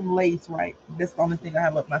sleeve. I have some lace, right? That's the only thing I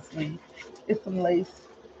have up my sleeve. It's some lace.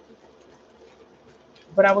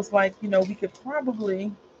 But I was like, we could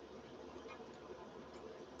probably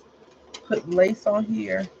put lace on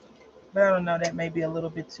here. But I don't know, that may be a little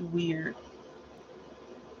bit too weird.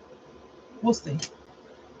 We'll see.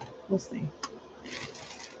 We'll see.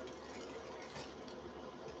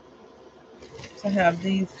 So I have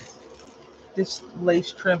this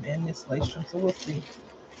lace trim and this lace trim. So we'll see.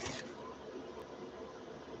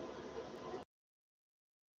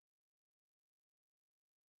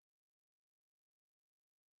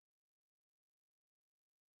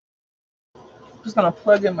 I'm just gonna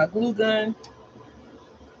plug in my glue gun.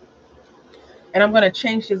 And I'm gonna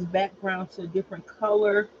change this background to a different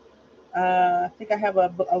color. I think I have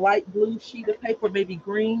a light blue sheet of paper, maybe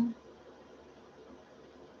green.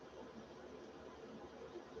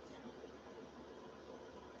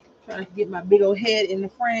 Trying to get my big old head in the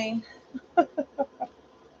frame.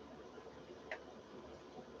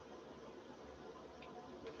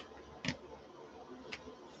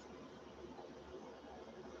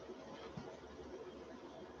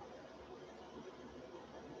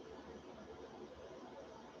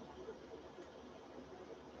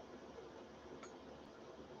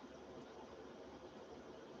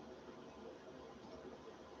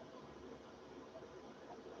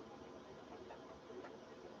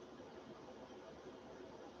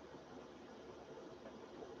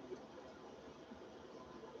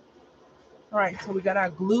 All right, so we got our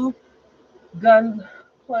glue gun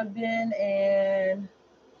plugged in and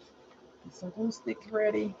some glue sticks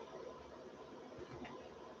ready.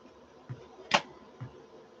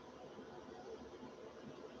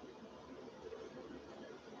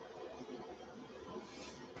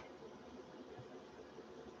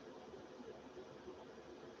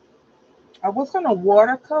 I was gonna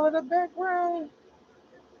watercolor the background,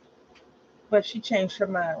 but she changed her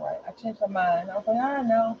mind, right? I changed her mind. I was like,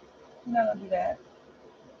 no, I'm not gonna do that.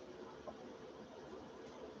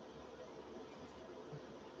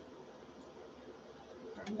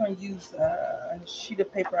 I'm gonna use a sheet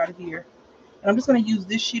of paper out of here. And I'm just gonna use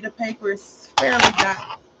this sheet of paper. It's fairly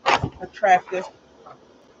not attractive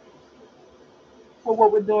for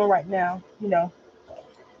what we're doing right now.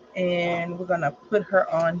 And we're gonna put her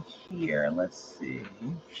on here. Let's see.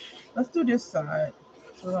 Let's do this side.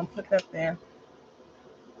 So we're gonna put that there.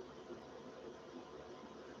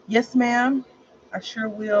 Yes, ma'am. I sure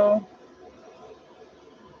will.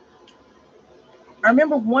 I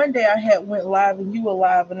remember one day I had went live and you were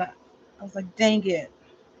live, and I was like, dang it.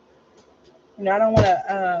 I don't want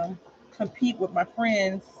to compete with my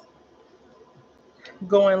friends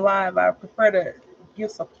going live. I prefer to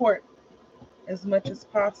give support as much as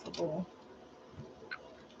possible.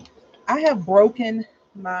 I have broken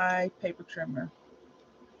my paper trimmer.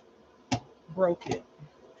 Broke it.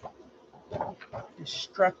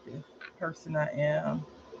 Destructive person I am.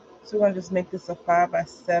 So we're gonna just make this a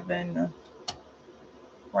 5x7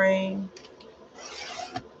 frame.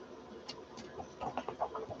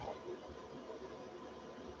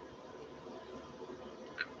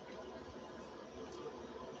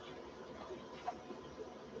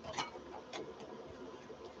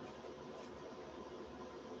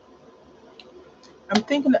 I'm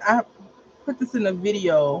thinking I put this in a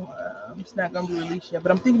video. It's not gonna be released yet,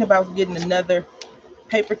 but I'm thinking about getting another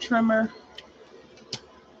paper trimmer,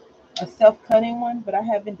 a self-cutting one, but I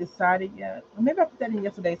haven't decided yet. Or maybe I put that in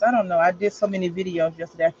yesterday's. I don't know. I did so many videos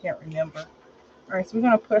yesterday, I can't remember. All right, so we're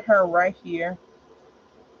gonna put her right here.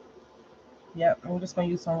 Yep, I'm just gonna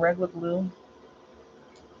use some regular glue.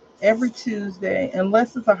 Every Tuesday,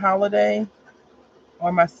 unless it's a holiday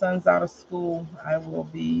or my son's out of school, I will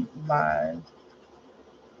be live.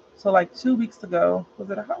 So like 2 weeks ago,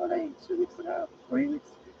 was it a holiday? 2 weeks ago? 3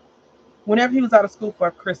 weeks? Whenever he was out of school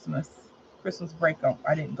for Christmas break,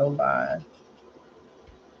 I didn't go live.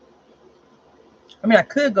 I mean, I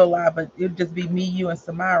could go live, but it'd just be me, you, and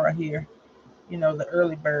Samara here. The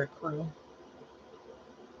early bird crew.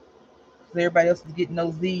 Because everybody else is getting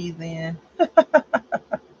those Z's in.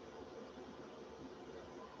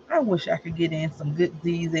 I wish I could get in some good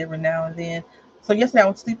Z's every now and then. So yesterday I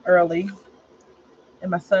went to sleep early, and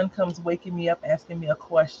my son comes waking me up asking me a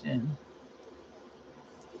question.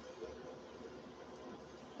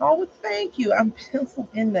 Oh, thank you. I'm penciled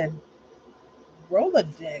in the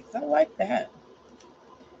Rolodex. I like that.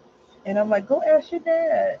 And I'm like, go ask your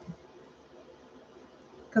dad.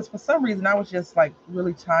 Because for some reason I was just like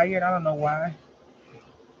really tired. I don't know why.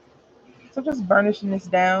 So just burnishing this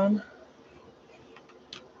down.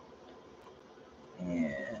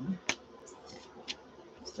 And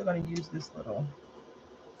I'm still going to use this little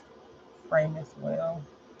frame as well.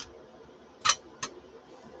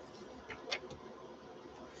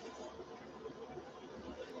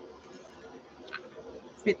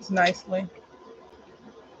 Fits nicely.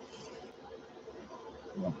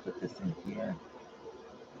 I'm going to put this in here.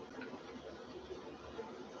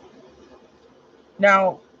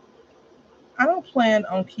 Now, I don't plan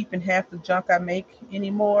on keeping half the junk I make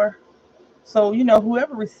anymore. So,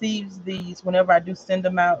 whoever receives these, whenever I do send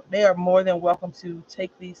them out, they are more than welcome to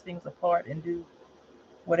take these things apart and do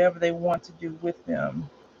whatever they want to do with them.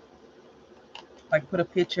 Like put a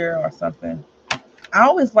picture or something. I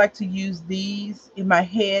always like to use these in my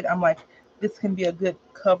head. I'm like, this can be a good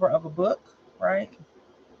cover of a book, right?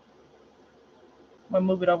 I'm gonna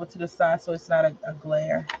move it over to the side so it's not a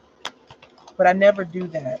glare. But I never do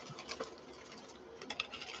that.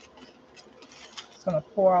 Just gonna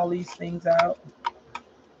pour all these things out.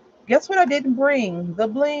 Guess what I didn't bring? The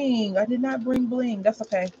bling. I did not bring bling. That's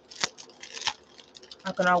okay.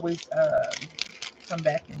 I can always come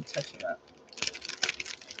back and touch it up.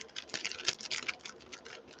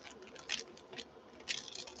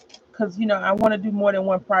 Because I want to do more than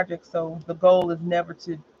one project, so the goal is never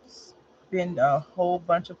to spend a whole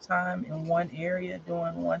bunch of time in one area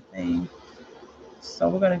doing one thing. So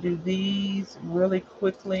we're going to do these really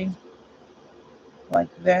quickly like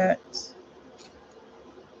that.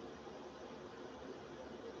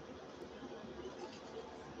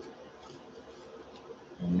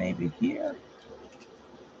 And maybe here.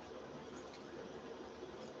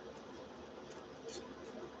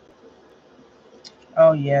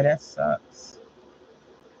 Oh yeah, that sucks.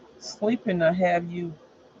 Sleeping to have you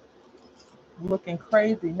looking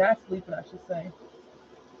crazy. Not sleeping, I should say.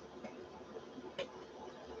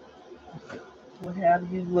 Will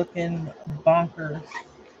have you looking bonkers.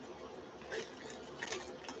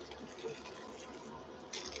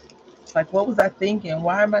 Like, what was I thinking?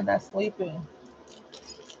 Why am I not sleeping?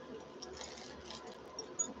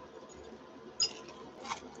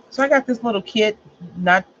 So I got this little kit.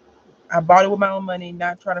 Not I bought it with my own money,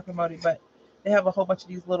 not trying to promote it, but they have a whole bunch of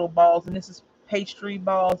these little balls, and this is pastry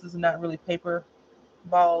balls. This is not really paper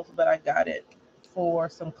balls, but I got it for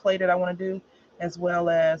some clay that I want to do, as well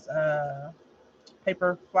as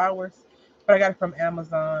paper flowers. But I got it from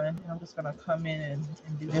Amazon. And I'm just gonna come in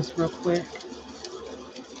and do this real quick.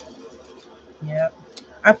 Yep.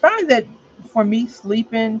 I find that for me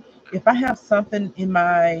sleeping, if I have something in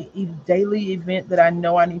my daily event that I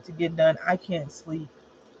know I need to get done, I can't sleep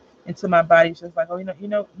until my body's just like, oh, you're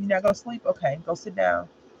not gonna sleep. Okay, go sit down.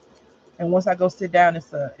 And once I go sit down,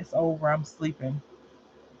 it's over. I'm sleeping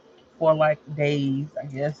for like days, I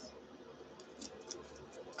guess.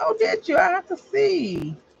 Oh, did you? I have to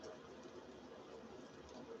see.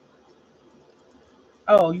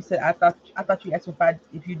 Oh, you said I thought you asked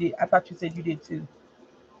if you did. I thought you said you did too.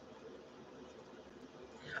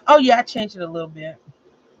 Oh yeah, I changed it a little bit,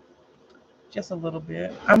 just a little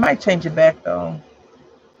bit. I might change it back though.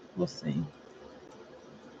 We'll see.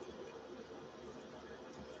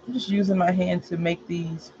 I'm just using my hand to make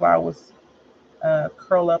these flowers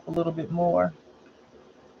curl up a little bit more.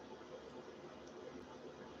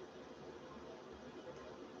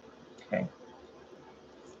 Okay,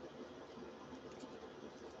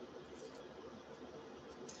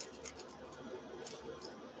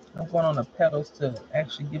 I'm going on the petals to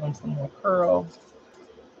actually give them some more curl.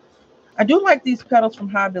 I do like these petals from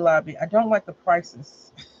Hobby Lobby. I don't like the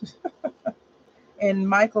prices. And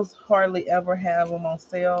Michael's hardly ever have them on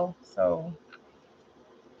sale. So,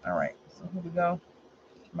 all right. So here we go.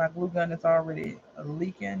 My glue gun is already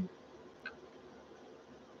leaking.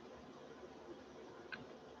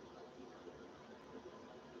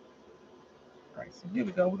 All right. So here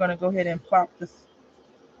we go. We're going to go ahead and plop this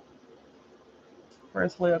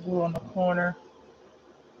first layer of glue on the corner.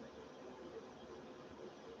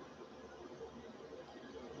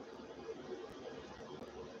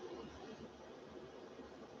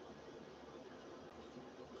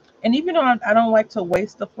 And even though I don't like to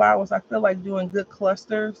waste the flowers, I feel like doing good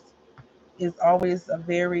clusters is always a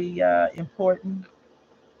very important.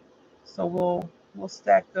 So we'll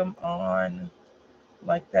stack them on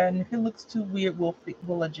like that. And if it looks too weird, we'll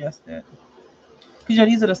adjust it. Because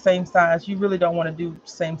these are the same size. You really don't want to do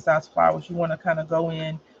same size flowers. You want to kind of go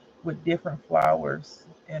in with different flowers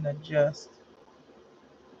and adjust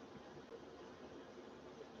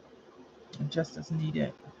as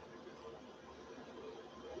needed.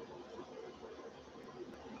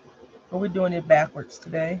 But we're doing it backwards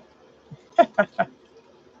today. And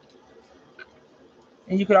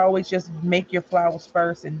you could always just make your flowers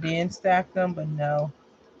first and then stack them, but no.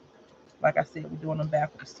 Like I said, we're doing them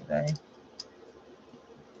backwards today.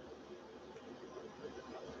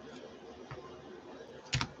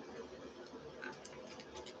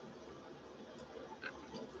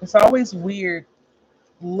 It's always weird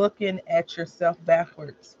looking at yourself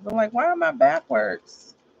backwards. I'm like, why am I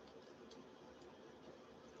backwards?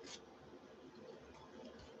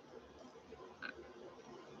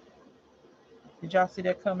 Did y'all see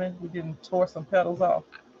that coming? We didn't tore some petals off.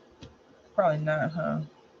 Probably not, huh?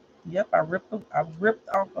 Yep, I ripped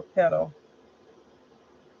off a petal.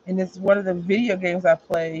 And it's one of the video games I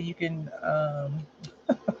play. You can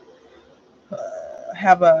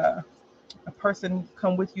have a person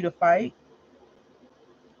come with you to fight,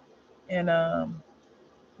 and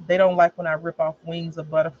they don't like when I rip off wings of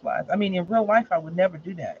butterflies. I mean, in real life, I would never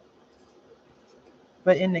do that.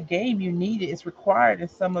 But in the game, you need it. It's required in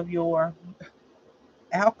some of your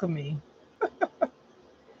alchemy,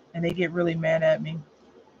 and they get really mad at me.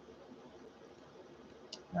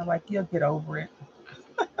 And I'm like, you'll get over it.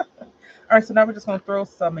 All right, so now we're just gonna throw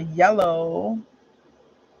some yellow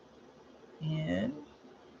in.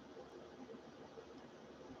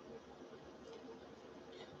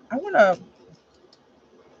 I wanna,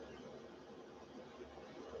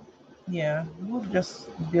 yeah, we'll just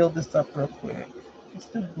build this up real quick.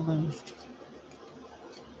 Just the blue.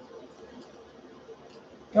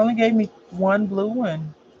 He only gave me one blue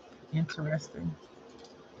one. Interesting.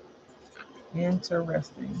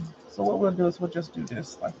 Interesting. So what we'll do is we'll just do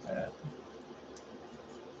this like that.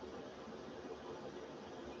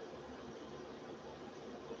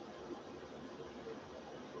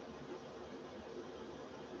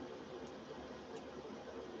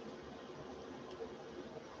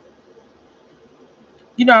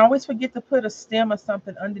 I always forget to put a stem or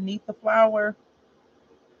something underneath the flower.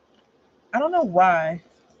 I don't know why.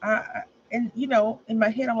 And in my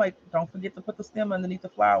head I'm like, don't forget to put the stem underneath the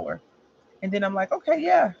flower. And then I'm like, okay,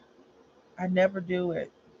 yeah. I never do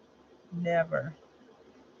it. Never.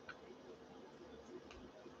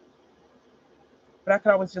 But I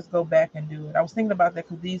could always just go back and do it. I was thinking about that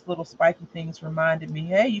because these little spiky things reminded me,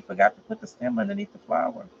 hey, you forgot to put the stem underneath the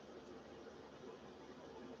flower.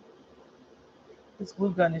 This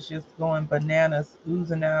glue gun is just going bananas,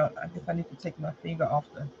 oozing out. I guess I need to take my finger off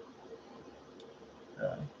the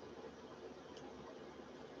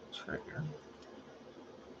trigger.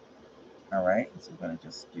 All right, so we're gonna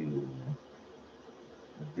just do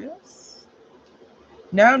this.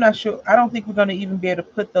 Now I'm not sure. I don't think we're gonna even be able to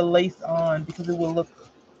put the lace on because it will look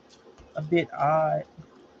a bit odd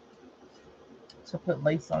to put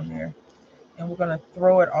lace on there. And we're gonna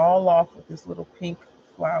throw it all off with this little pink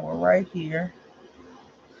flower right here.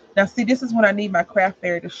 Now see, this is when I need my craft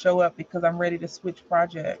fairy to show up because I'm ready to switch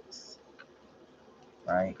projects,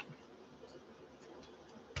 right?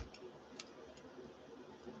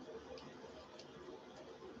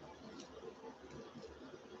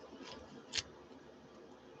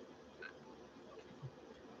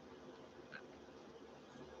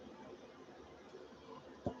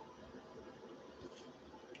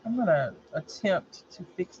 I'm gonna attempt to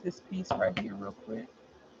fix this piece right here real quick.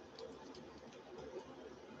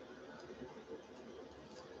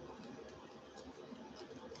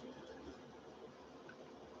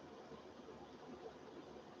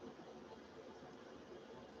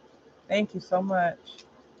 Thank you so much.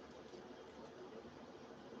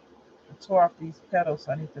 I tore off these petals,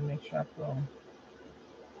 so I need to make sure I put them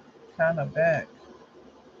kind of back.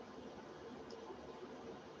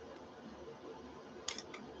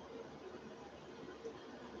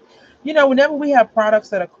 You know, whenever we have products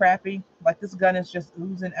that are crappy, like this gun is just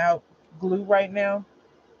oozing out glue right now,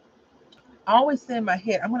 I always say in my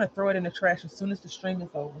head, I'm going to throw it in the trash as soon as the stream is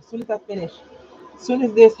over, as soon as I finish, as soon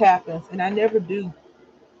as this happens, and I never do.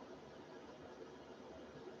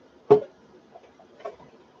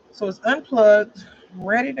 So it's unplugged,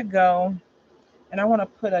 ready to go, and I want to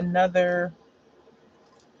put another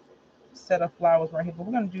set of flowers right here, but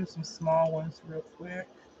we're going to do some small ones real quick.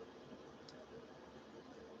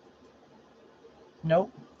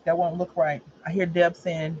 Nope, that won't look right. I hear Deb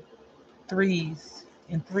saying threes,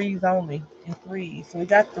 in threes only, in threes. So we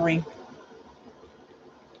got three,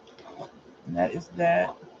 and that is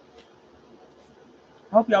that.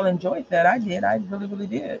 I hope y'all enjoyed that. I did. I really, really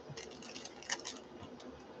did.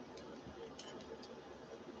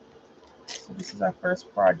 So this is our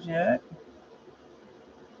first project.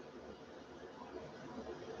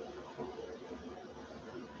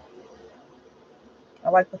 I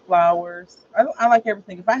like the flowers. I like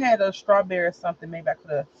everything. If I had a strawberry or something, maybe I could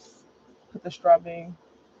have put the strawberry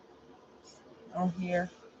on here,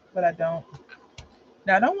 but I don't.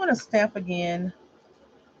 Now I don't want to stamp again,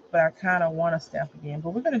 but I kind of want to stamp again. But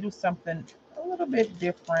we're gonna do something a little bit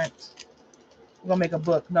different. We're gonna make a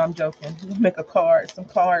book. No, I'm joking. We're gonna make a card, some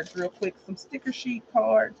cards real quick, some sticker sheet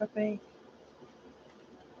cards, I think.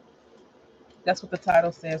 That's what the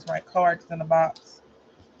title says, right? Cards in a box.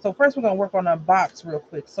 So first we're gonna work on a box real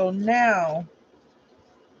quick. So now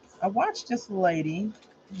I watched this lady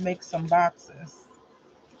make some boxes.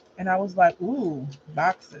 And I was like, ooh,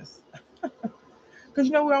 boxes. Because you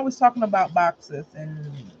know, we're always talking about boxes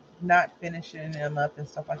and not finishing them up and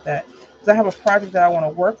stuff like that. Because I have a project that I want to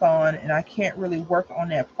work on, and I can't really work on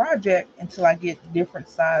that project until I get different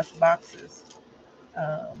size boxes.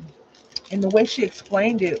 Um, and the way she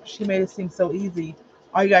explained it, she made it seem so easy.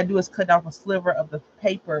 All you gotta do is cut off a sliver of the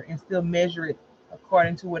paper and still measure it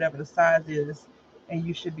according to whatever the size is, and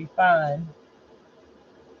you should be fine.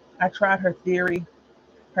 I tried her theory,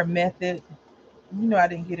 her method. You know I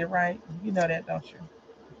didn't get it right. You know that, don't you?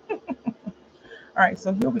 All right,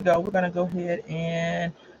 so here we go. We're gonna go ahead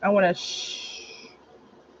and I want to.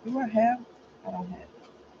 Do I have? I don't have.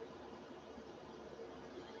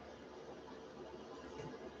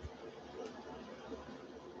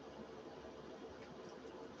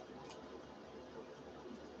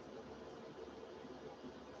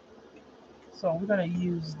 So we're gonna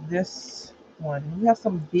use this one. We have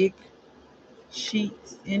some big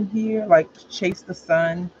sheets in here, like Chase the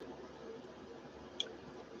Sun.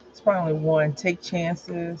 It's probably only one. Take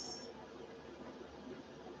chances.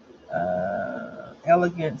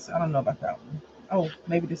 Elegance. I don't know about that one. Oh,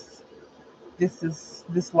 maybe this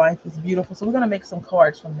life is beautiful. So we're gonna make some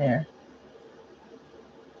cards from there.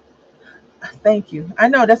 Thank you. I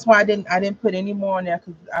know that's why I didn't put any more on there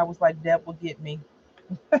because I was like Deb will get me.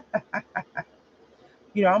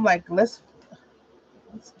 You know, I'm like let's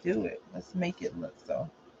do it. Let's make it look so.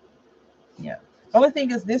 Yeah. The only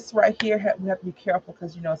thing is this right here we have to be careful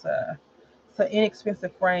because you know it's an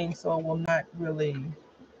inexpensive frame, so it will not really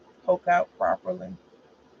poke out properly.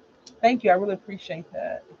 Thank you. I really appreciate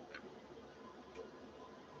that.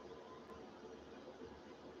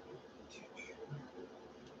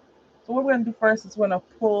 So what we're gonna do first is we're gonna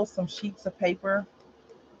pull some sheets of paper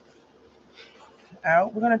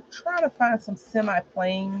out. We're gonna try to find some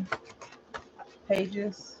semi-plain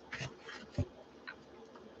pages.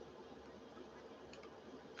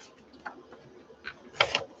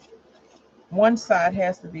 One side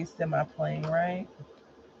has to be semi-plain, right?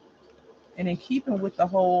 And in keeping with the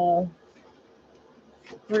whole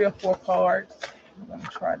 3 or 4 cards, I'm going to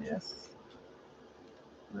try this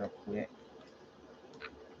real quick.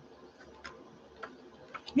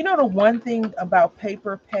 You know, the one thing about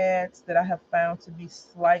paper pads that I have found to be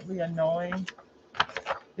slightly annoying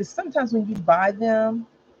is sometimes when you buy them,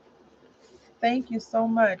 thank you so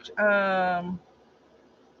much.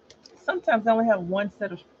 Sometimes they only have one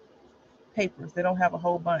set of papers. They don't have a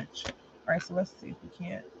whole bunch. All right, so let's see if we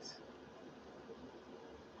can't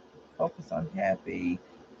focus on happy,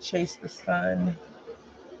 chase the sun.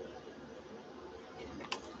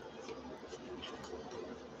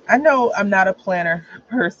 I know I'm not a planner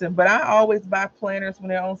person, but I always buy planners when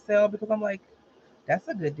they're on sale because I'm like, that's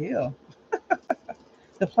a good deal.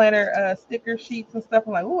 The planner sticker sheets and stuff.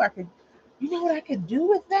 I'm like, oh, I could, you know what I could do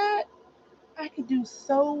with that? I could do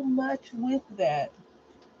so much with that.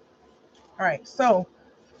 All right, so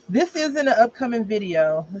this is in an upcoming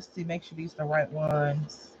video. Let's see, make sure these are the right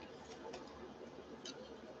ones.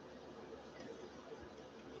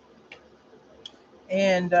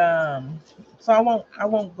 And so I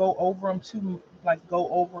won't go over them too, like go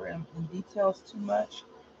over in details too much.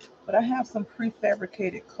 But I have some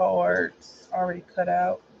prefabricated cards already cut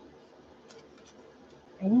out,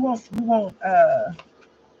 and we won't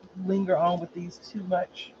linger on with these too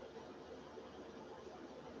much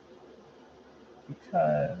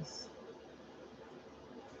because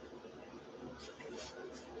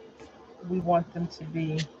we want them to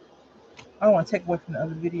be. I don't want to take away from the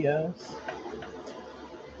other videos.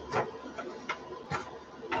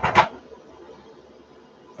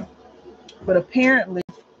 But apparently,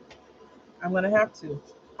 I'm gonna have to.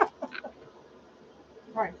 All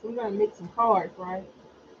right, so we're gonna mix some cards, right?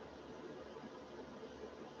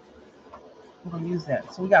 We're gonna use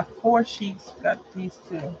that. So we got 4 sheets. We got these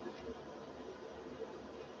 2.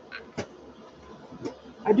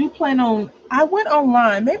 I do plan on. I went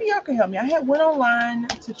online. Maybe y'all can help me. I had went online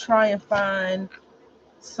to try and find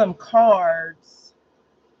some cards.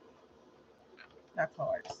 Not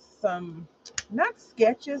cards. Some not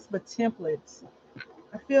sketches, but templates.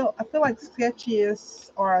 I feel like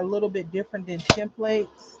sketches are a little bit different than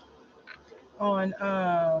templates on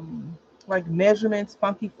like measurements,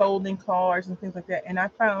 funky folding cards and things like that. And I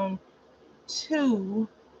found 2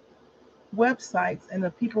 websites, and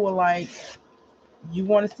the people were like, you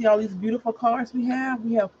want to see all these beautiful cards we have?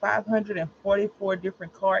 We have 544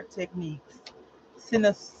 different card techniques. Send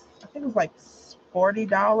us, I think it was like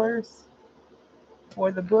 $40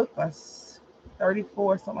 for the book, or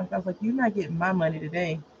 34, something like that. I was like, you're not getting my money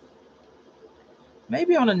today.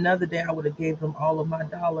 Maybe on another day I would have gave them all of my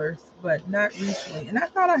dollars, but not recently. And I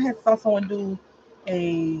thought I had saw someone do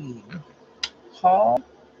a haul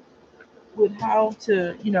with how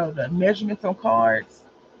to, the measurements on cards,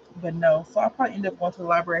 but no. So I'll probably end up going to the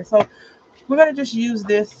library. So we're going to just use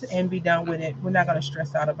this and be done with it. We're not going to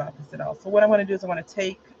stress out about this at all. So what I'm going to do is I'm going to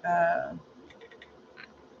take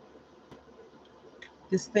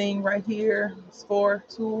this thing right here, score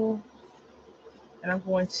tool, and I'm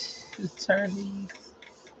going to turn these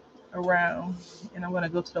around, and I'm going to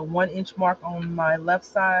go to the 1-inch mark on my left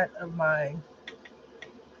side of my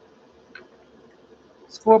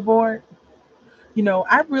scoreboard.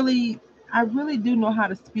 I really do know how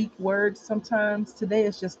to speak words sometimes. Today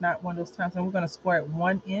is just not one of those times. And we're going to score at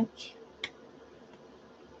 1 inch,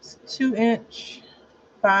 2 inch,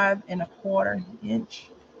 5 1/4 inch.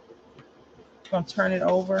 Going to turn it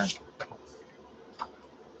over,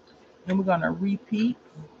 and we're going to repeat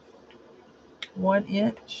 1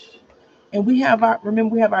 inch. And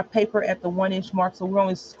remember, we have our paper at the 1-inch mark, so we're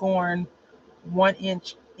only scoring 1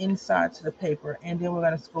 inch inside to the paper. And then we're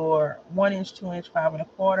going to score 1 inch, 2 inch, 5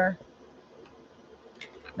 1/4.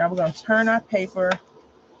 Now we're going to turn our paper,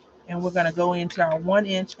 and we're going to go into our 1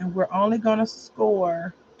 inch, and we're only going to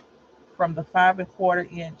score from the 5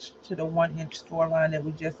 1/4 inch to the 1 inch score line that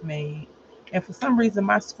we just made. And for some reason,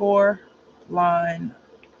 my score line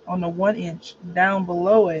on the 1 inch down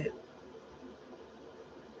below it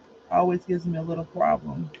always gives me a little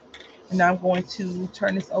problem. And now I'm going to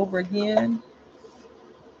turn this over again.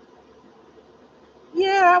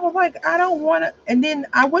 Yeah, I was like, I don't want to. And then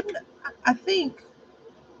I wouldn't, I think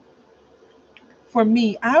for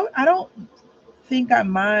me, I don't think I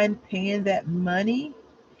mind paying that money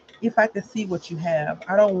if I can see what you have.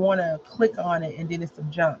 I don't want to click on it and then it's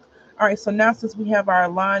some junk. All right, so now since we have our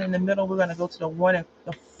line in the middle, we're going to go to the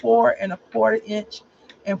 4 1/4 inch,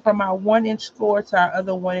 and from our 1 inch score to our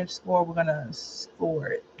other 1 inch score, we're going to score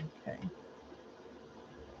it. Okay.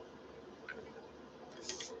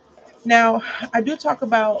 Now, I do talk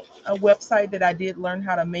about a website that I did learn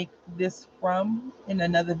how to make this from in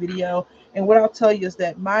another video. And what I'll tell you is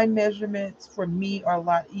that my measurements for me are a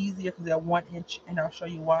lot easier because they're 1 inch, and I'll show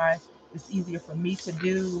you why it's easier for me to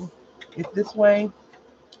do it this way.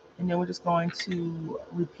 And then we're just going to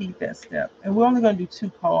repeat that step. And we're only going to do 2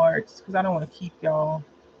 cards because I don't want to keep y'all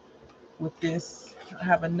with this. I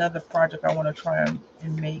have another project I want to try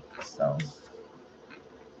and make. So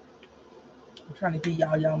I'm trying to give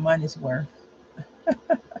y'all money's worth.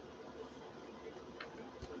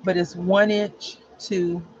 But it's 1 inch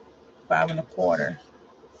to 5 1/4.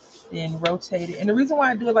 Then rotate it. And the reason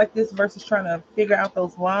why I do it like this versus trying to figure out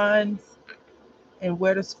those lines and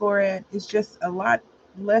where to score at is just a lot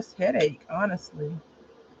less headache, honestly.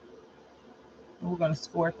 And we're going to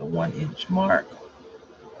score at the 1 inch mark.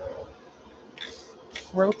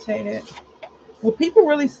 Rotate it. Will people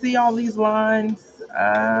really see all these lines?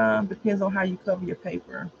 Depends on how you cover your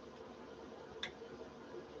paper.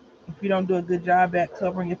 If you don't do a good job at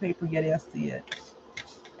covering your paper, yeah, they'll see it.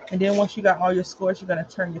 And then once you got all your scores, you're going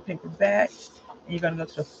to turn your paper back and you're going to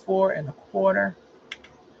go to 4 1/4.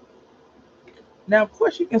 Now, of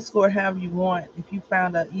course, you can score however you want. If you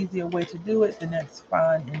found an easier way to do it, then that's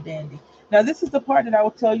fine and dandy. Now, this is the part that I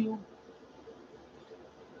will tell you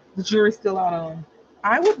the jury's still out on.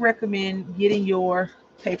 I would recommend getting your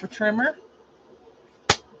paper trimmer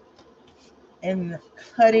and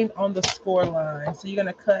cutting on the score line. So you're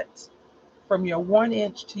going to cut from your 1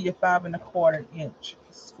 inch to your 5 1/4 inch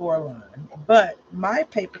score line. But my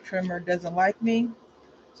paper trimmer doesn't like me,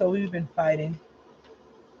 so we've been fighting.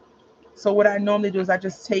 So what I normally do is I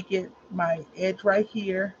just take it, my edge right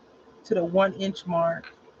here, to the 1 inch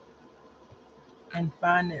mark and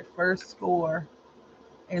find that first score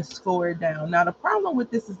and score it down. Now the problem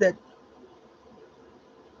with this is that,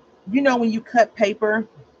 when you cut paper,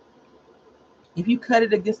 if you cut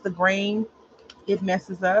it against the grain, it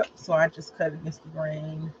messes up. So I just cut it against the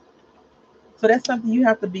grain. So that's something you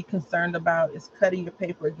have to be concerned about, is cutting your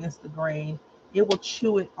paper against the grain. It will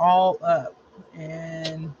chew it all up,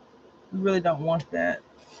 and we really don't want that.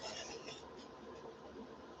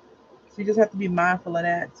 So you just have to be mindful of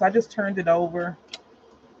that. So I just turned it over,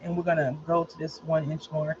 and we're gonna go to this 1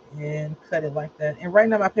 inch mark and cut it like that. And right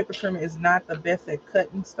now my paper trimmer is not the best at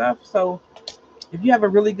cutting stuff. So if you have a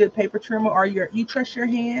really good paper trimmer, or you trust your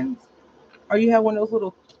hands, or you have one of those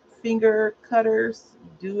little finger cutters,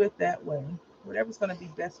 do it that way. Whatever's gonna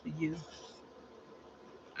be best for you.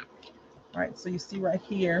 All right, so you see right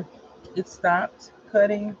here, it stopped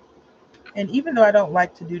cutting. And even though I don't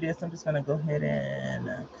like to do this, I'm just gonna go ahead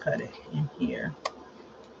and cut it in here.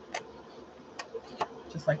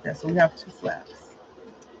 Just like that. So we have 2 flaps.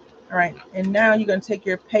 All right, and now you're gonna take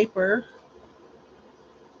your paper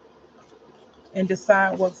and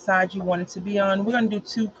decide what side you want it to be on. We're gonna do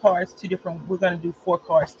 2 cards, we're gonna do 4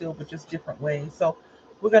 cards still, but just different ways. So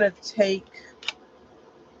we're gonna take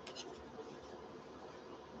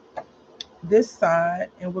this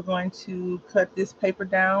side and we're going to cut this paper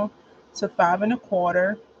down to 5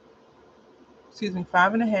 1/4,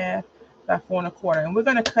 5 1/2 by 4 1/4. And we're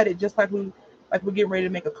gonna cut it just like we're getting ready to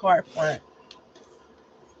make a card front.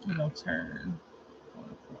 Turn 4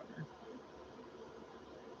 1/4.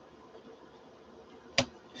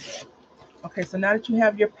 Okay, so now that you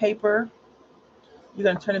have your paper, you're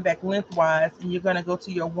going to turn it back lengthwise, and you're going to go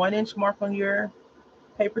to your 1 inch mark on your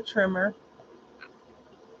paper trimmer,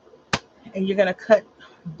 and you're going to cut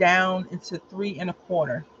down into 3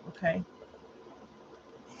 1/4. Okay.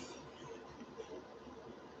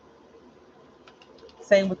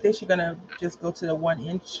 Same with this, you're going to just go to the 1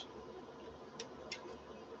 inch,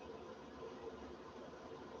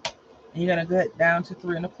 and you're going to cut down to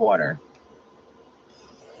 3 1/4.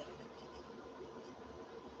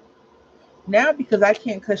 Now, because I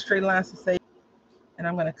can't cut straight lines to save, and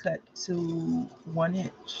I'm going to cut to 1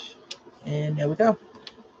 inch, and there we go.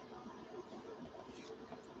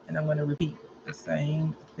 And I'm going to repeat the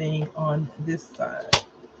same thing on this side.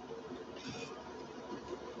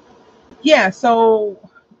 Yeah, so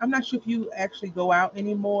I'm not sure if you actually go out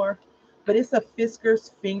anymore, but it's a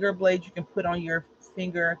Fiskars finger blade you can put on your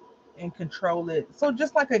finger and control it. So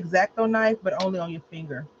just like an X-Acto knife, but only on your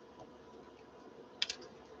finger.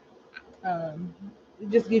 It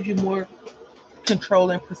just gives you more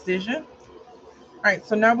control and precision. All right,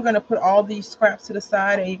 so now we're going to put all these scraps to the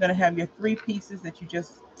side, and you're going to have your 3 pieces that you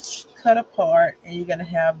just cut apart, and you're going to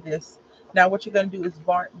have this. Now what you're going to do is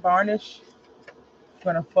varnish.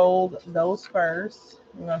 We're going to fold those first.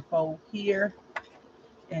 We're going to fold here,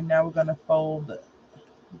 and now we're going to fold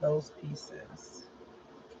those pieces.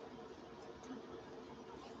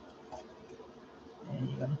 And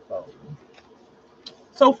you're going to fold.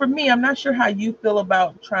 So for me, I'm not sure how you feel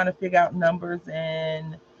about trying to figure out numbers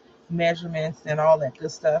and measurements and all that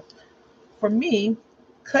good stuff. For me,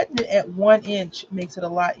 cutting it at 1 inch makes it a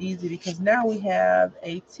lot easier because now we have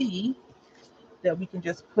a T that we can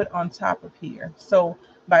just put on top of here. So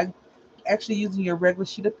by actually using your regular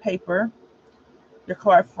sheet of paper, your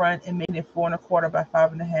card front, and making it 4 1/4 by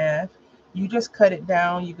 5 1/2, you just cut it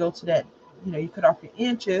down. You go to that, you cut off your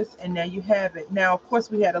inches, and now you have it. Now, of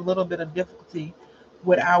course, we had a little bit of difficulty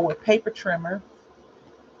with our paper trimmer,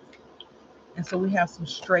 and so we have some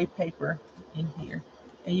stray paper in here.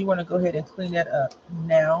 And you want to go ahead and clean that up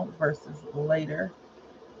now versus later.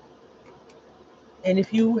 And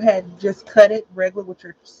if you had just cut it regular with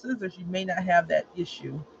your scissors, you may not have that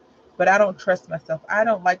issue. But I don't trust myself. I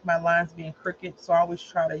don't like my lines being crooked, so I always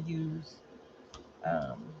try to use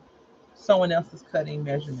um, someone else's cutting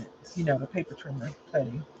measurements, the paper trimmer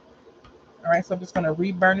cutting. All right, so I'm just going to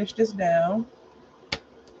re-burnish this down.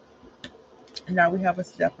 And now we have a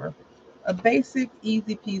stepper. A basic,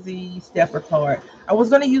 easy peasy stepper card. I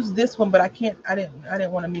was going to use this one, but I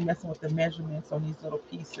didn't want to be messing with the measurements on these little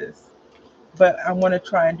pieces. But I want to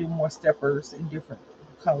try and do more steppers in different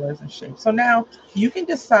colors and shapes. So now you can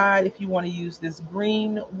decide if you want to use this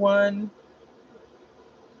green one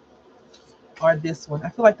or this one. I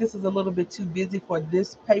feel like this is a little bit too busy for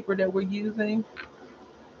this paper that we're using.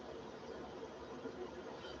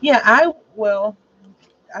 Yeah,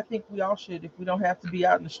 I think we all should. If we don't have to be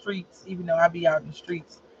out in the streets, even though I be out in the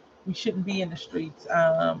streets, we shouldn't be in the streets.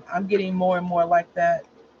 I'm getting more and more like that.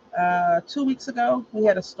 2 weeks ago, we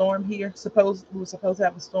had a storm here. We were supposed to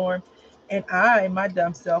have a storm, and my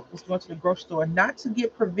dumb self, was going to the grocery store not to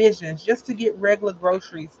get provisions, just to get regular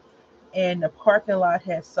groceries. And the parking lot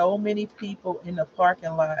had so many people in the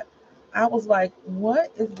parking lot. I was like,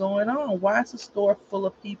 "What is going on? Why is the store full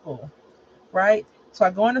of people?" Right? So I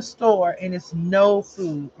go in the store and it's no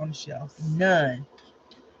food on the shelves, none.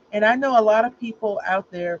 And I know a lot of people out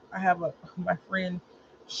there. I have my friend.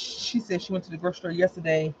 She said she went to the grocery store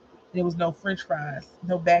yesterday and there was no French fries,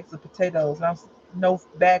 no bags of potatoes, no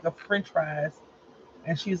bag of French fries.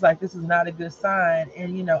 And she's like, "This is not a good sign."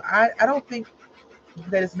 And I don't think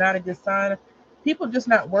that it's not a good sign. People just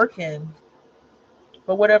not working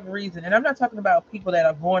for whatever reason. And I'm not talking about people that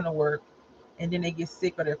are going to work and then they get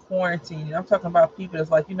sick or they're quarantined. I'm talking about people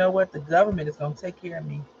that's like, you know what, the government is going to take care of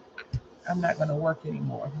me. I'm not going to work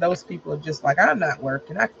anymore. Those people are just like, I'm not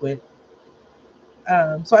working. I quit.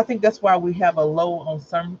 So I think that's why we have a low on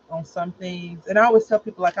some things. And I always tell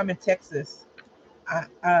people, like, I'm in Texas.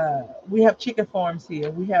 We have chicken farms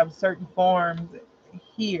here. We have certain farms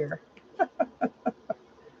here,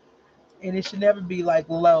 and it should never be like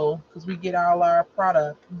low because we get all our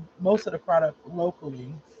product, most of the product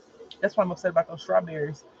locally. That's why I'm upset about those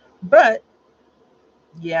strawberries. But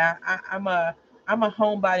yeah, I'm a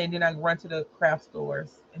homebody, and then I run to the craft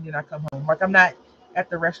stores, and then I come home. Like, I'm not at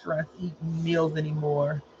the restaurants eating meals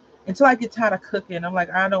anymore until I get tired of cooking. I'm like,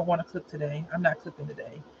 I don't want to cook today. I'm not cooking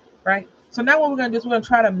today, right? So now what we're gonna do is we're gonna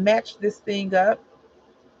try to match this thing up.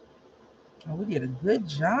 Oh, we did a good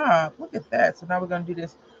job. Look at that. So now we're gonna do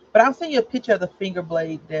this. But I'll send you a picture of the finger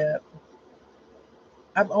blade that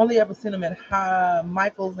I've only ever seen them at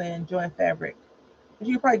Michaels and Joy Fabric. But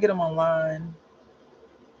you can probably get them online.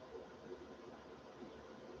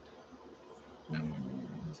 And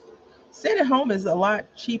staying at home is a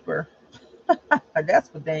lot cheaper. That's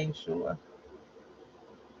for dang sure.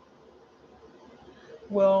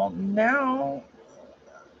 Well, now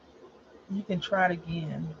you can try it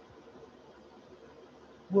again.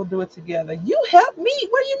 We'll do it together. You help me.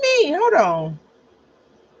 What do you mean? Hold on.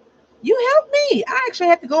 You help me. I actually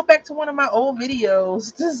had to go back to one of my old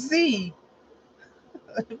videos to see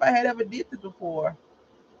if I had ever did this before.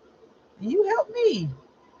 You help me.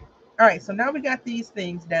 All right, so now we got these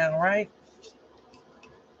things down, right?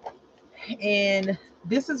 And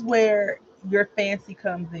this is where your fancy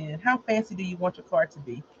comes in. How fancy do you want your card to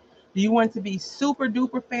be? Do you want it to be super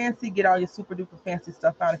duper fancy? Get all your super duper fancy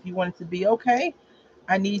stuff out. If you want it to be okay,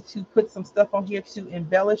 I need to put some stuff on here to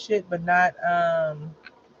embellish it, but not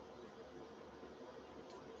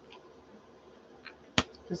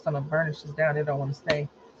just gonna burnish this down. They don't want to stay.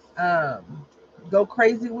 Um, go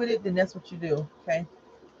crazy with it, then that's what you do. Okay,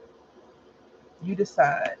 you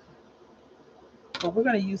decide. But we're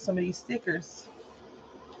gonna use some of these stickers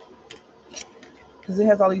because it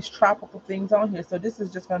has all these tropical things on here. So this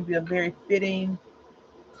is just gonna be a very fitting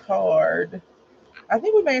card. I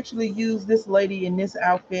think we may actually use this lady in this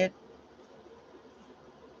outfit,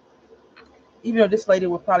 even though this lady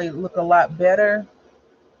would probably look a lot better.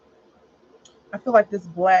 I feel like this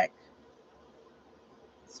black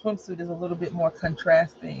swimsuit is a little bit more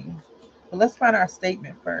contrasting. But let's find our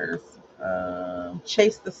statement first.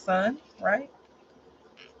 Chase the sun, right?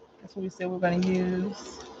 That's what we said we're going to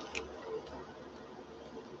use.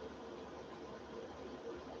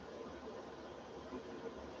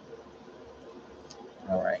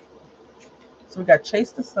 All right. So we got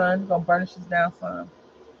chase the sun. We're going to burnish this down some.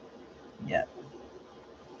 Yeah.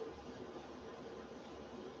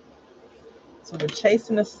 So we're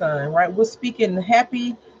chasing the sun, right? We're speaking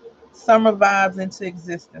happy summer vibes into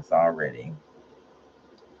existence already.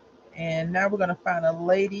 And now we're going to find a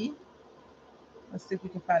lady. Let's see if we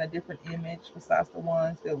can find a different image besides the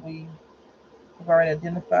ones that we have already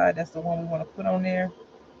identified. That's the one we want to put on there.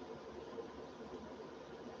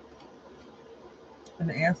 And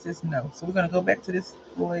the answer is no. So we're going to go back to this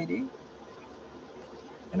lady.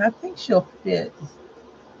 And I think she'll fit.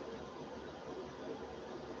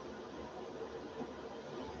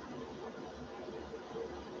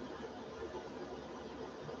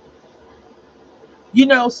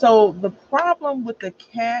 So the problem with the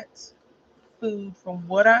cat food, from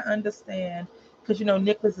what I understand, because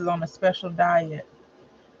Nicholas is on a special diet,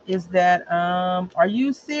 is that are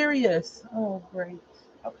you serious? Oh, great.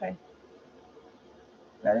 Okay,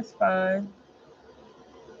 that is fine.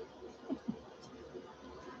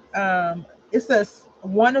 It says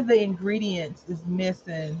one of the ingredients is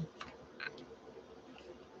missing.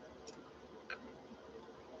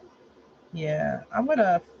 Yeah, I'm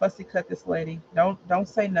gonna fussy cut this lady. Don't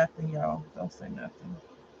say nothing, y'all. Don't say nothing.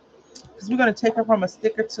 Because we're gonna take her from a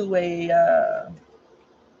sticker to a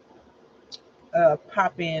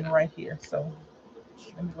pop in right here. So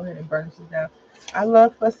let me go ahead and burnish this down. I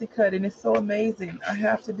love fussy cutting. It's so amazing. I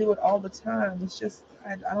have to do it all the time. It's just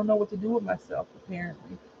I don't know what to do with myself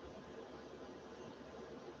apparently.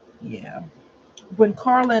 Yeah. When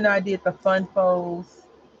Carla and I did the fun foes,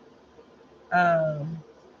 um,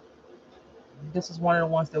 this is one of the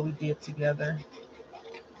ones that we did together.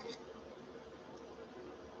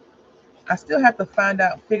 I still have to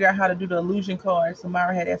figure out how to do the illusion card.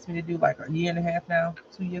 Samara had asked me to do like a year and a half now,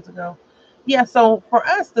 2 years ago. Yeah, so for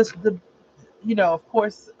us, of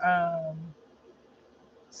course,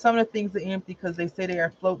 some of the things are empty because they say they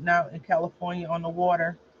are floating out in California on the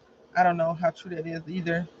water. I don't know how true that is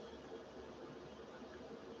either.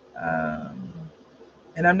 Um,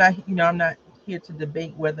 and I'm not here to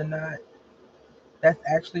debate whether or not that's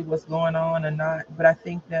actually what's going on or not. But I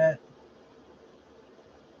think that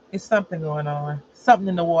it's something going on, something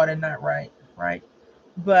in the water not right, right?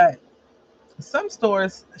 But some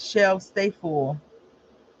stores shelves stay full,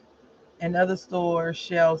 and other stores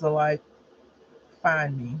shelves are like,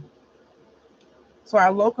 find me. So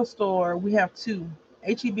our local store, we have two,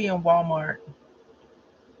 HEB and Walmart,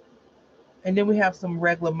 and then we have some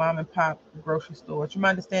regular mom and pop grocery stores. From my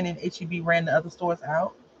understanding, HEB ran the other stores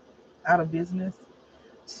out of business.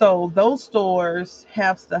 So those stores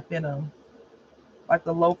have stuff in them. Like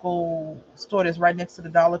the local store that's right next to the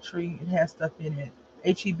Dollar Tree, it has stuff in it.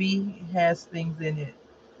 HEB has things in it.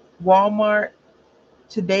 Walmart,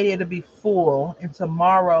 today it'll be full, and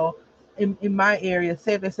tomorrow, in my area,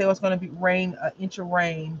 say if they say it's going to be rain, an inch of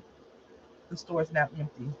rain, the store is now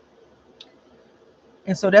empty.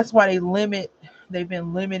 And so that's why they've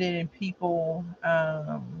been limited in people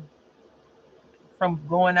from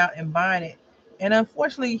going out and buying it. And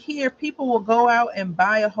unfortunately, here people will go out and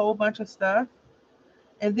buy a whole bunch of stuff,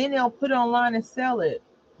 and then they'll put it online and sell it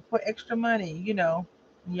for extra money. Y'all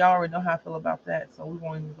already know how I feel about that, so we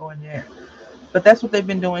won't even go in there. But that's what they've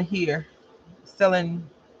been doing here, selling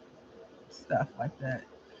stuff like that.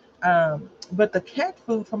 But the cat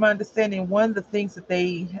food, from my understanding, one of the things that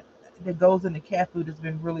goes in the cat food has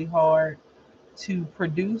been really hard to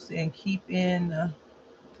produce and keep in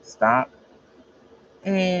stock.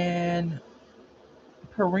 And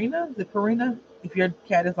Purina, if your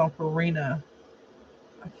cat is on Purina,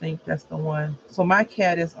 I think that's the one. So my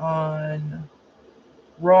cat is on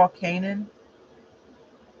Raw Canin,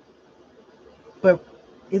 but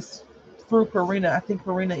it's through Purina. I think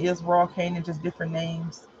Purina is Raw Canin, just different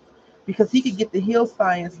names. Because he could get the Hill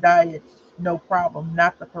Science diet, no problem,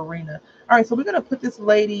 not the Purina. All right, so we're gonna put this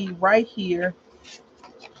lady right here.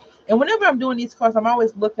 And whenever I'm doing these cards, I'm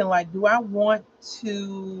always looking like, do I want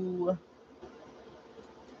to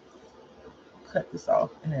cut this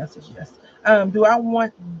off? And the answer is yes. Do I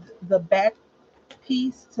want the back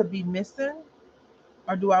piece to be missing,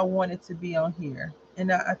 or do I want it to be on here?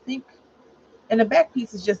 And I think, and the back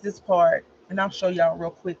piece is just this part, and I'll show y'all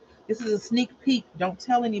real quick. This is a sneak peek. Don't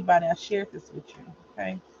tell anybody I shared this with you,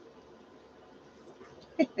 okay?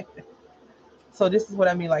 So this is what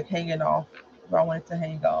I mean, like hanging off. If I want it to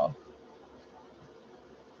hang off.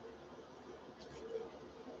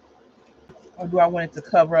 Or do I want it to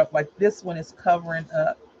cover up? Like this one is covering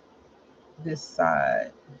up this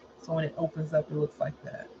side. So when it opens up, it looks like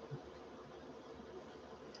that.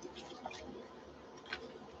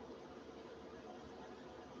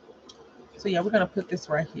 So yeah, we're gonna put this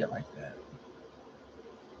right here like that.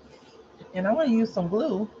 And I'm gonna use some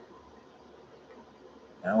glue.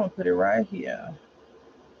 I want to put it right here.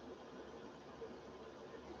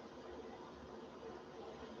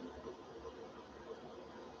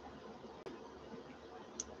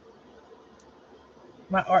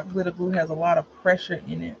 My art glitter glue has a lot of pressure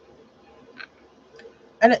in it.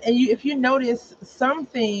 And if you notice, some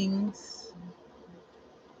things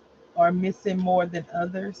are missing more than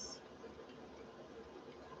others.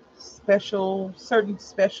 Certain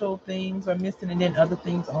special things are missing, and then other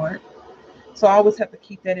things aren't. So I always have to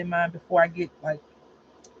keep that in mind before I get like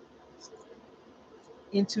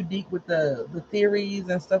in too deep with the theories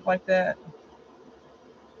and stuff like that.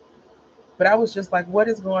 But I was just like, what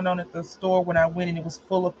is going on at the store when I went and it was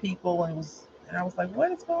full of people and I was like,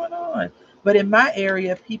 what is going on? But in my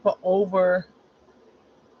area, people over,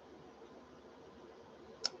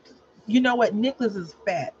 you know what? Nicholas is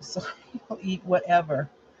fat, so he'll eat whatever.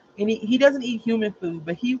 And he doesn't eat human food,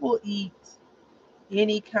 but he will eat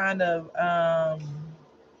any kind of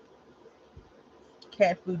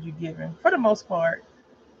cat food you give him for the most part.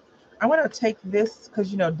 I want to take this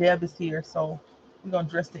because Deb is here, so we're gonna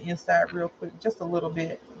dress the inside real quick, just a little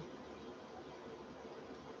bit,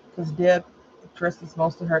 because Deb dresses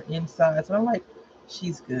most of her insides, and I'm like,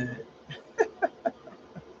 she's good.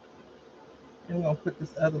 And we're gonna put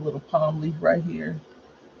this other little palm leaf right here.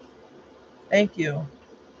 Thank you.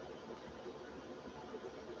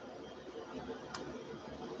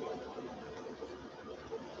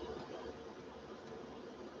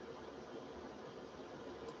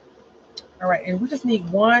 All right, and we just need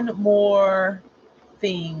one more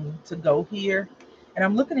thing to go here. And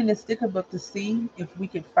I'm looking in this sticker book to see if we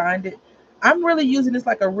can find it. I'm really using this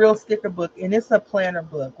like a real sticker book, and it's a planner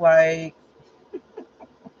book. Like,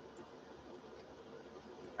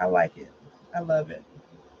 I like it. I love it.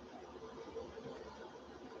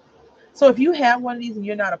 So if you have one of these and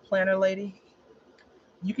you're not a planner lady,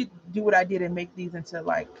 you could do what I did and make these into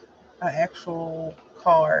like an actual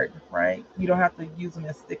card, right? You don't have to use them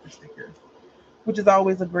as stickers, which is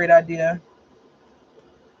always a great idea.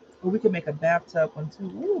 Or we could make a bathtub one too.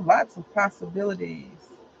 Ooh, lots of possibilities.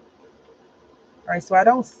 All right, so I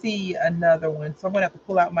don't see another one, so I'm gonna have to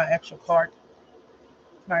pull out my actual card,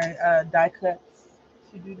 my die cuts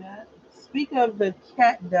to do that. Speak of the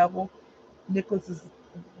cat devil, Nicholas is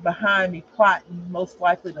behind me plotting, most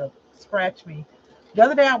likely to scratch me. The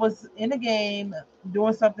other day I was in a game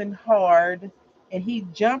doing something hard, and he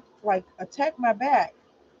jumped, like attacked my back,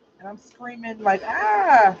 and I'm screaming like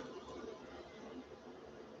ah,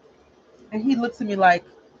 and he looks at me like,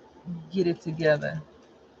 get it together.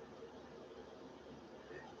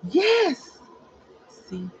 Yes.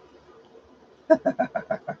 See.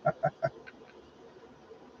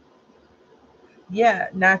 Yeah.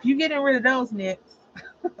 Now if you're getting rid of those nicks,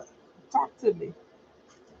 talk to me.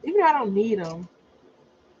 Even though I don't need them,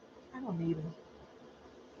 I don't need them.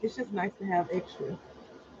 It's just nice to have extra.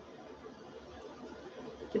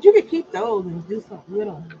 But you can keep those and do something with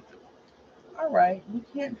them. All right, we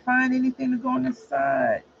can't find anything to go on this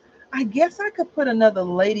side. I guess I could put another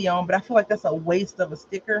lady on, but I feel like that's a waste of a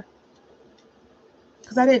sticker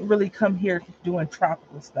because I didn't really come here doing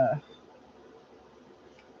tropical stuff.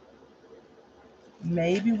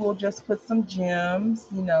 Maybe we'll just put some gems.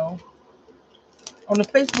 On the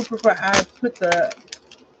Facebook group, I put the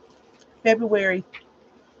February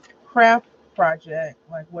craft project.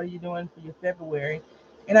 Like, what are you doing for your February?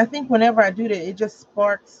 And I think whenever I do that, it just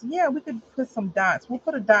sparks. Yeah, we could put some dots. We'll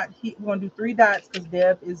put a dot here. We're gonna do 3 dots because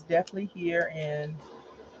Deb is definitely here, and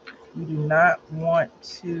we do not want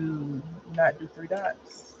to not do 3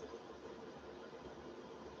 dots.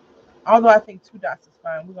 Although I think 2 dots is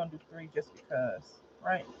fine. We're gonna do three just because,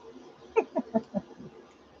 right?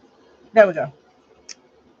 There we go.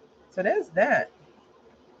 So there's that.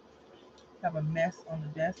 Have a mess on the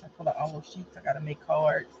desk. I pull out all those sheets. I gotta make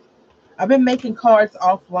cards. I've been making cards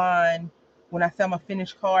offline. When I sell my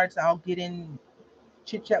finished cards, I'll get in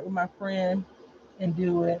chit chat with my friend and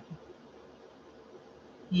do it.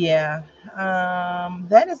 Yeah.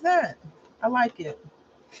 That is that. I like it.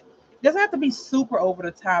 Doesn't have to be super over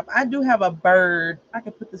the top. I do have a bird. I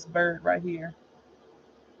can put this bird right here.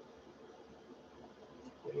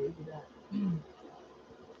 Where is it at?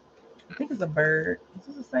 I think it's a bird. Is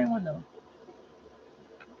this the same one though?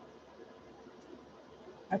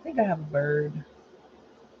 I think I have a bird.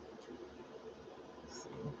 Let's see.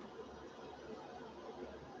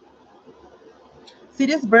 See,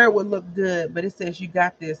 this bird would look good, but it says you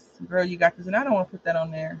got this, girl. You got this, and I don't want to put that on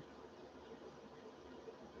there.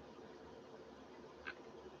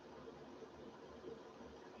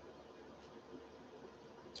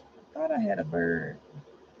 I thought I had a bird.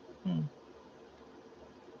 Hmm.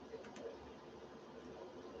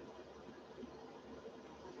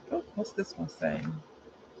 Oh, what's this one saying?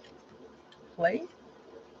 Play?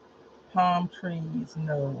 Palm trees,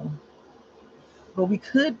 no. But we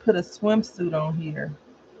could put a swimsuit on here.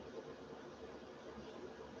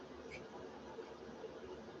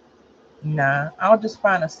 Nah, I'll just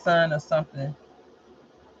find a sun or something.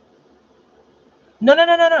 No, no,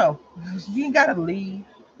 no, no, no. You ain't gotta leave.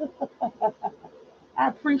 I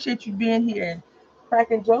appreciate you being here and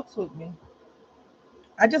cracking jokes with me.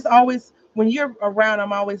 I just always, when you're around,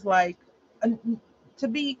 I'm always like, uh, to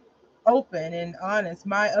be open and honest.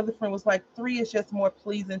 My other friend was like, three is just more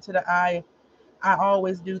pleasing to the eye. I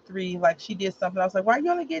always do three. Like she did something. I was like, why are you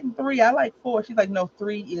only getting three? I like four. She's like, no,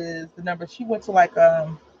 three is the number. She went to like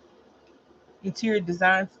interior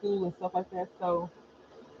design school and stuff like that. So,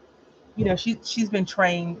 she's been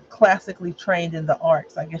trained, classically trained in the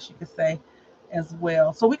arts, I guess you could say, as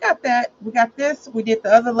well. So we got that. We got this. We did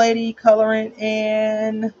the other lady coloring,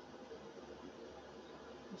 and I'm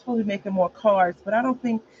supposed to be making more cards, but I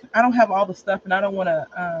don't have all the stuff, and I don't want to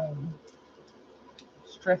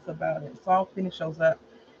stress about it. So I'll finish those up,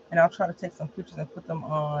 and I'll try to take some pictures and put them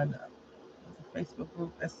on the Facebook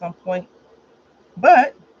group at some point.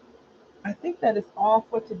 But I think that is all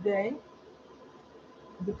for today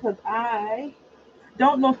because I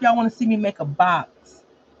don't know if y'all want to see me make a box.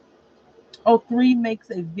 Oh, three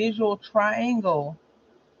makes a visual triangle.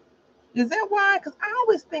 Is that why? Because I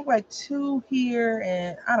always think like two here,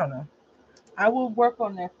 and I don't know. I will work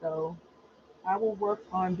on that though. I will work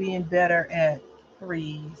on being better at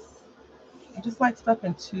threes. I just like stuff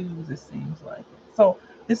in twos, it seems like. So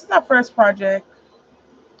this is our first project.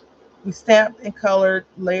 We stamped and colored,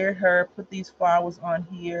 layered her, put these flowers on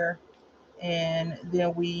here, and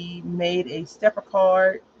then we made a stepper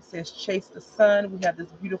card. It says Chase the Sun. We have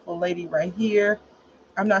this beautiful lady right here.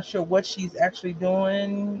 I'm not sure what she's actually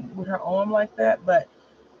doing with her arm like that, but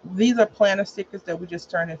these are planner stickers that we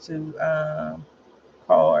just turned into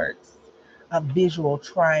cards. A visual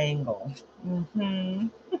triangle. Hmm.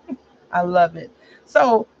 I love it.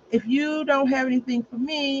 So if you don't have anything for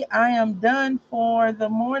me, I am done for the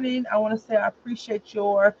morning. I want to say I appreciate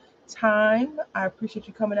your time. I appreciate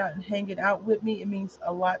you coming out and hanging out with me. It means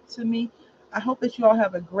a lot to me. I hope that you all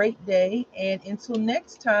have a great day. And until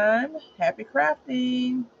next time, happy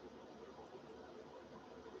crafting.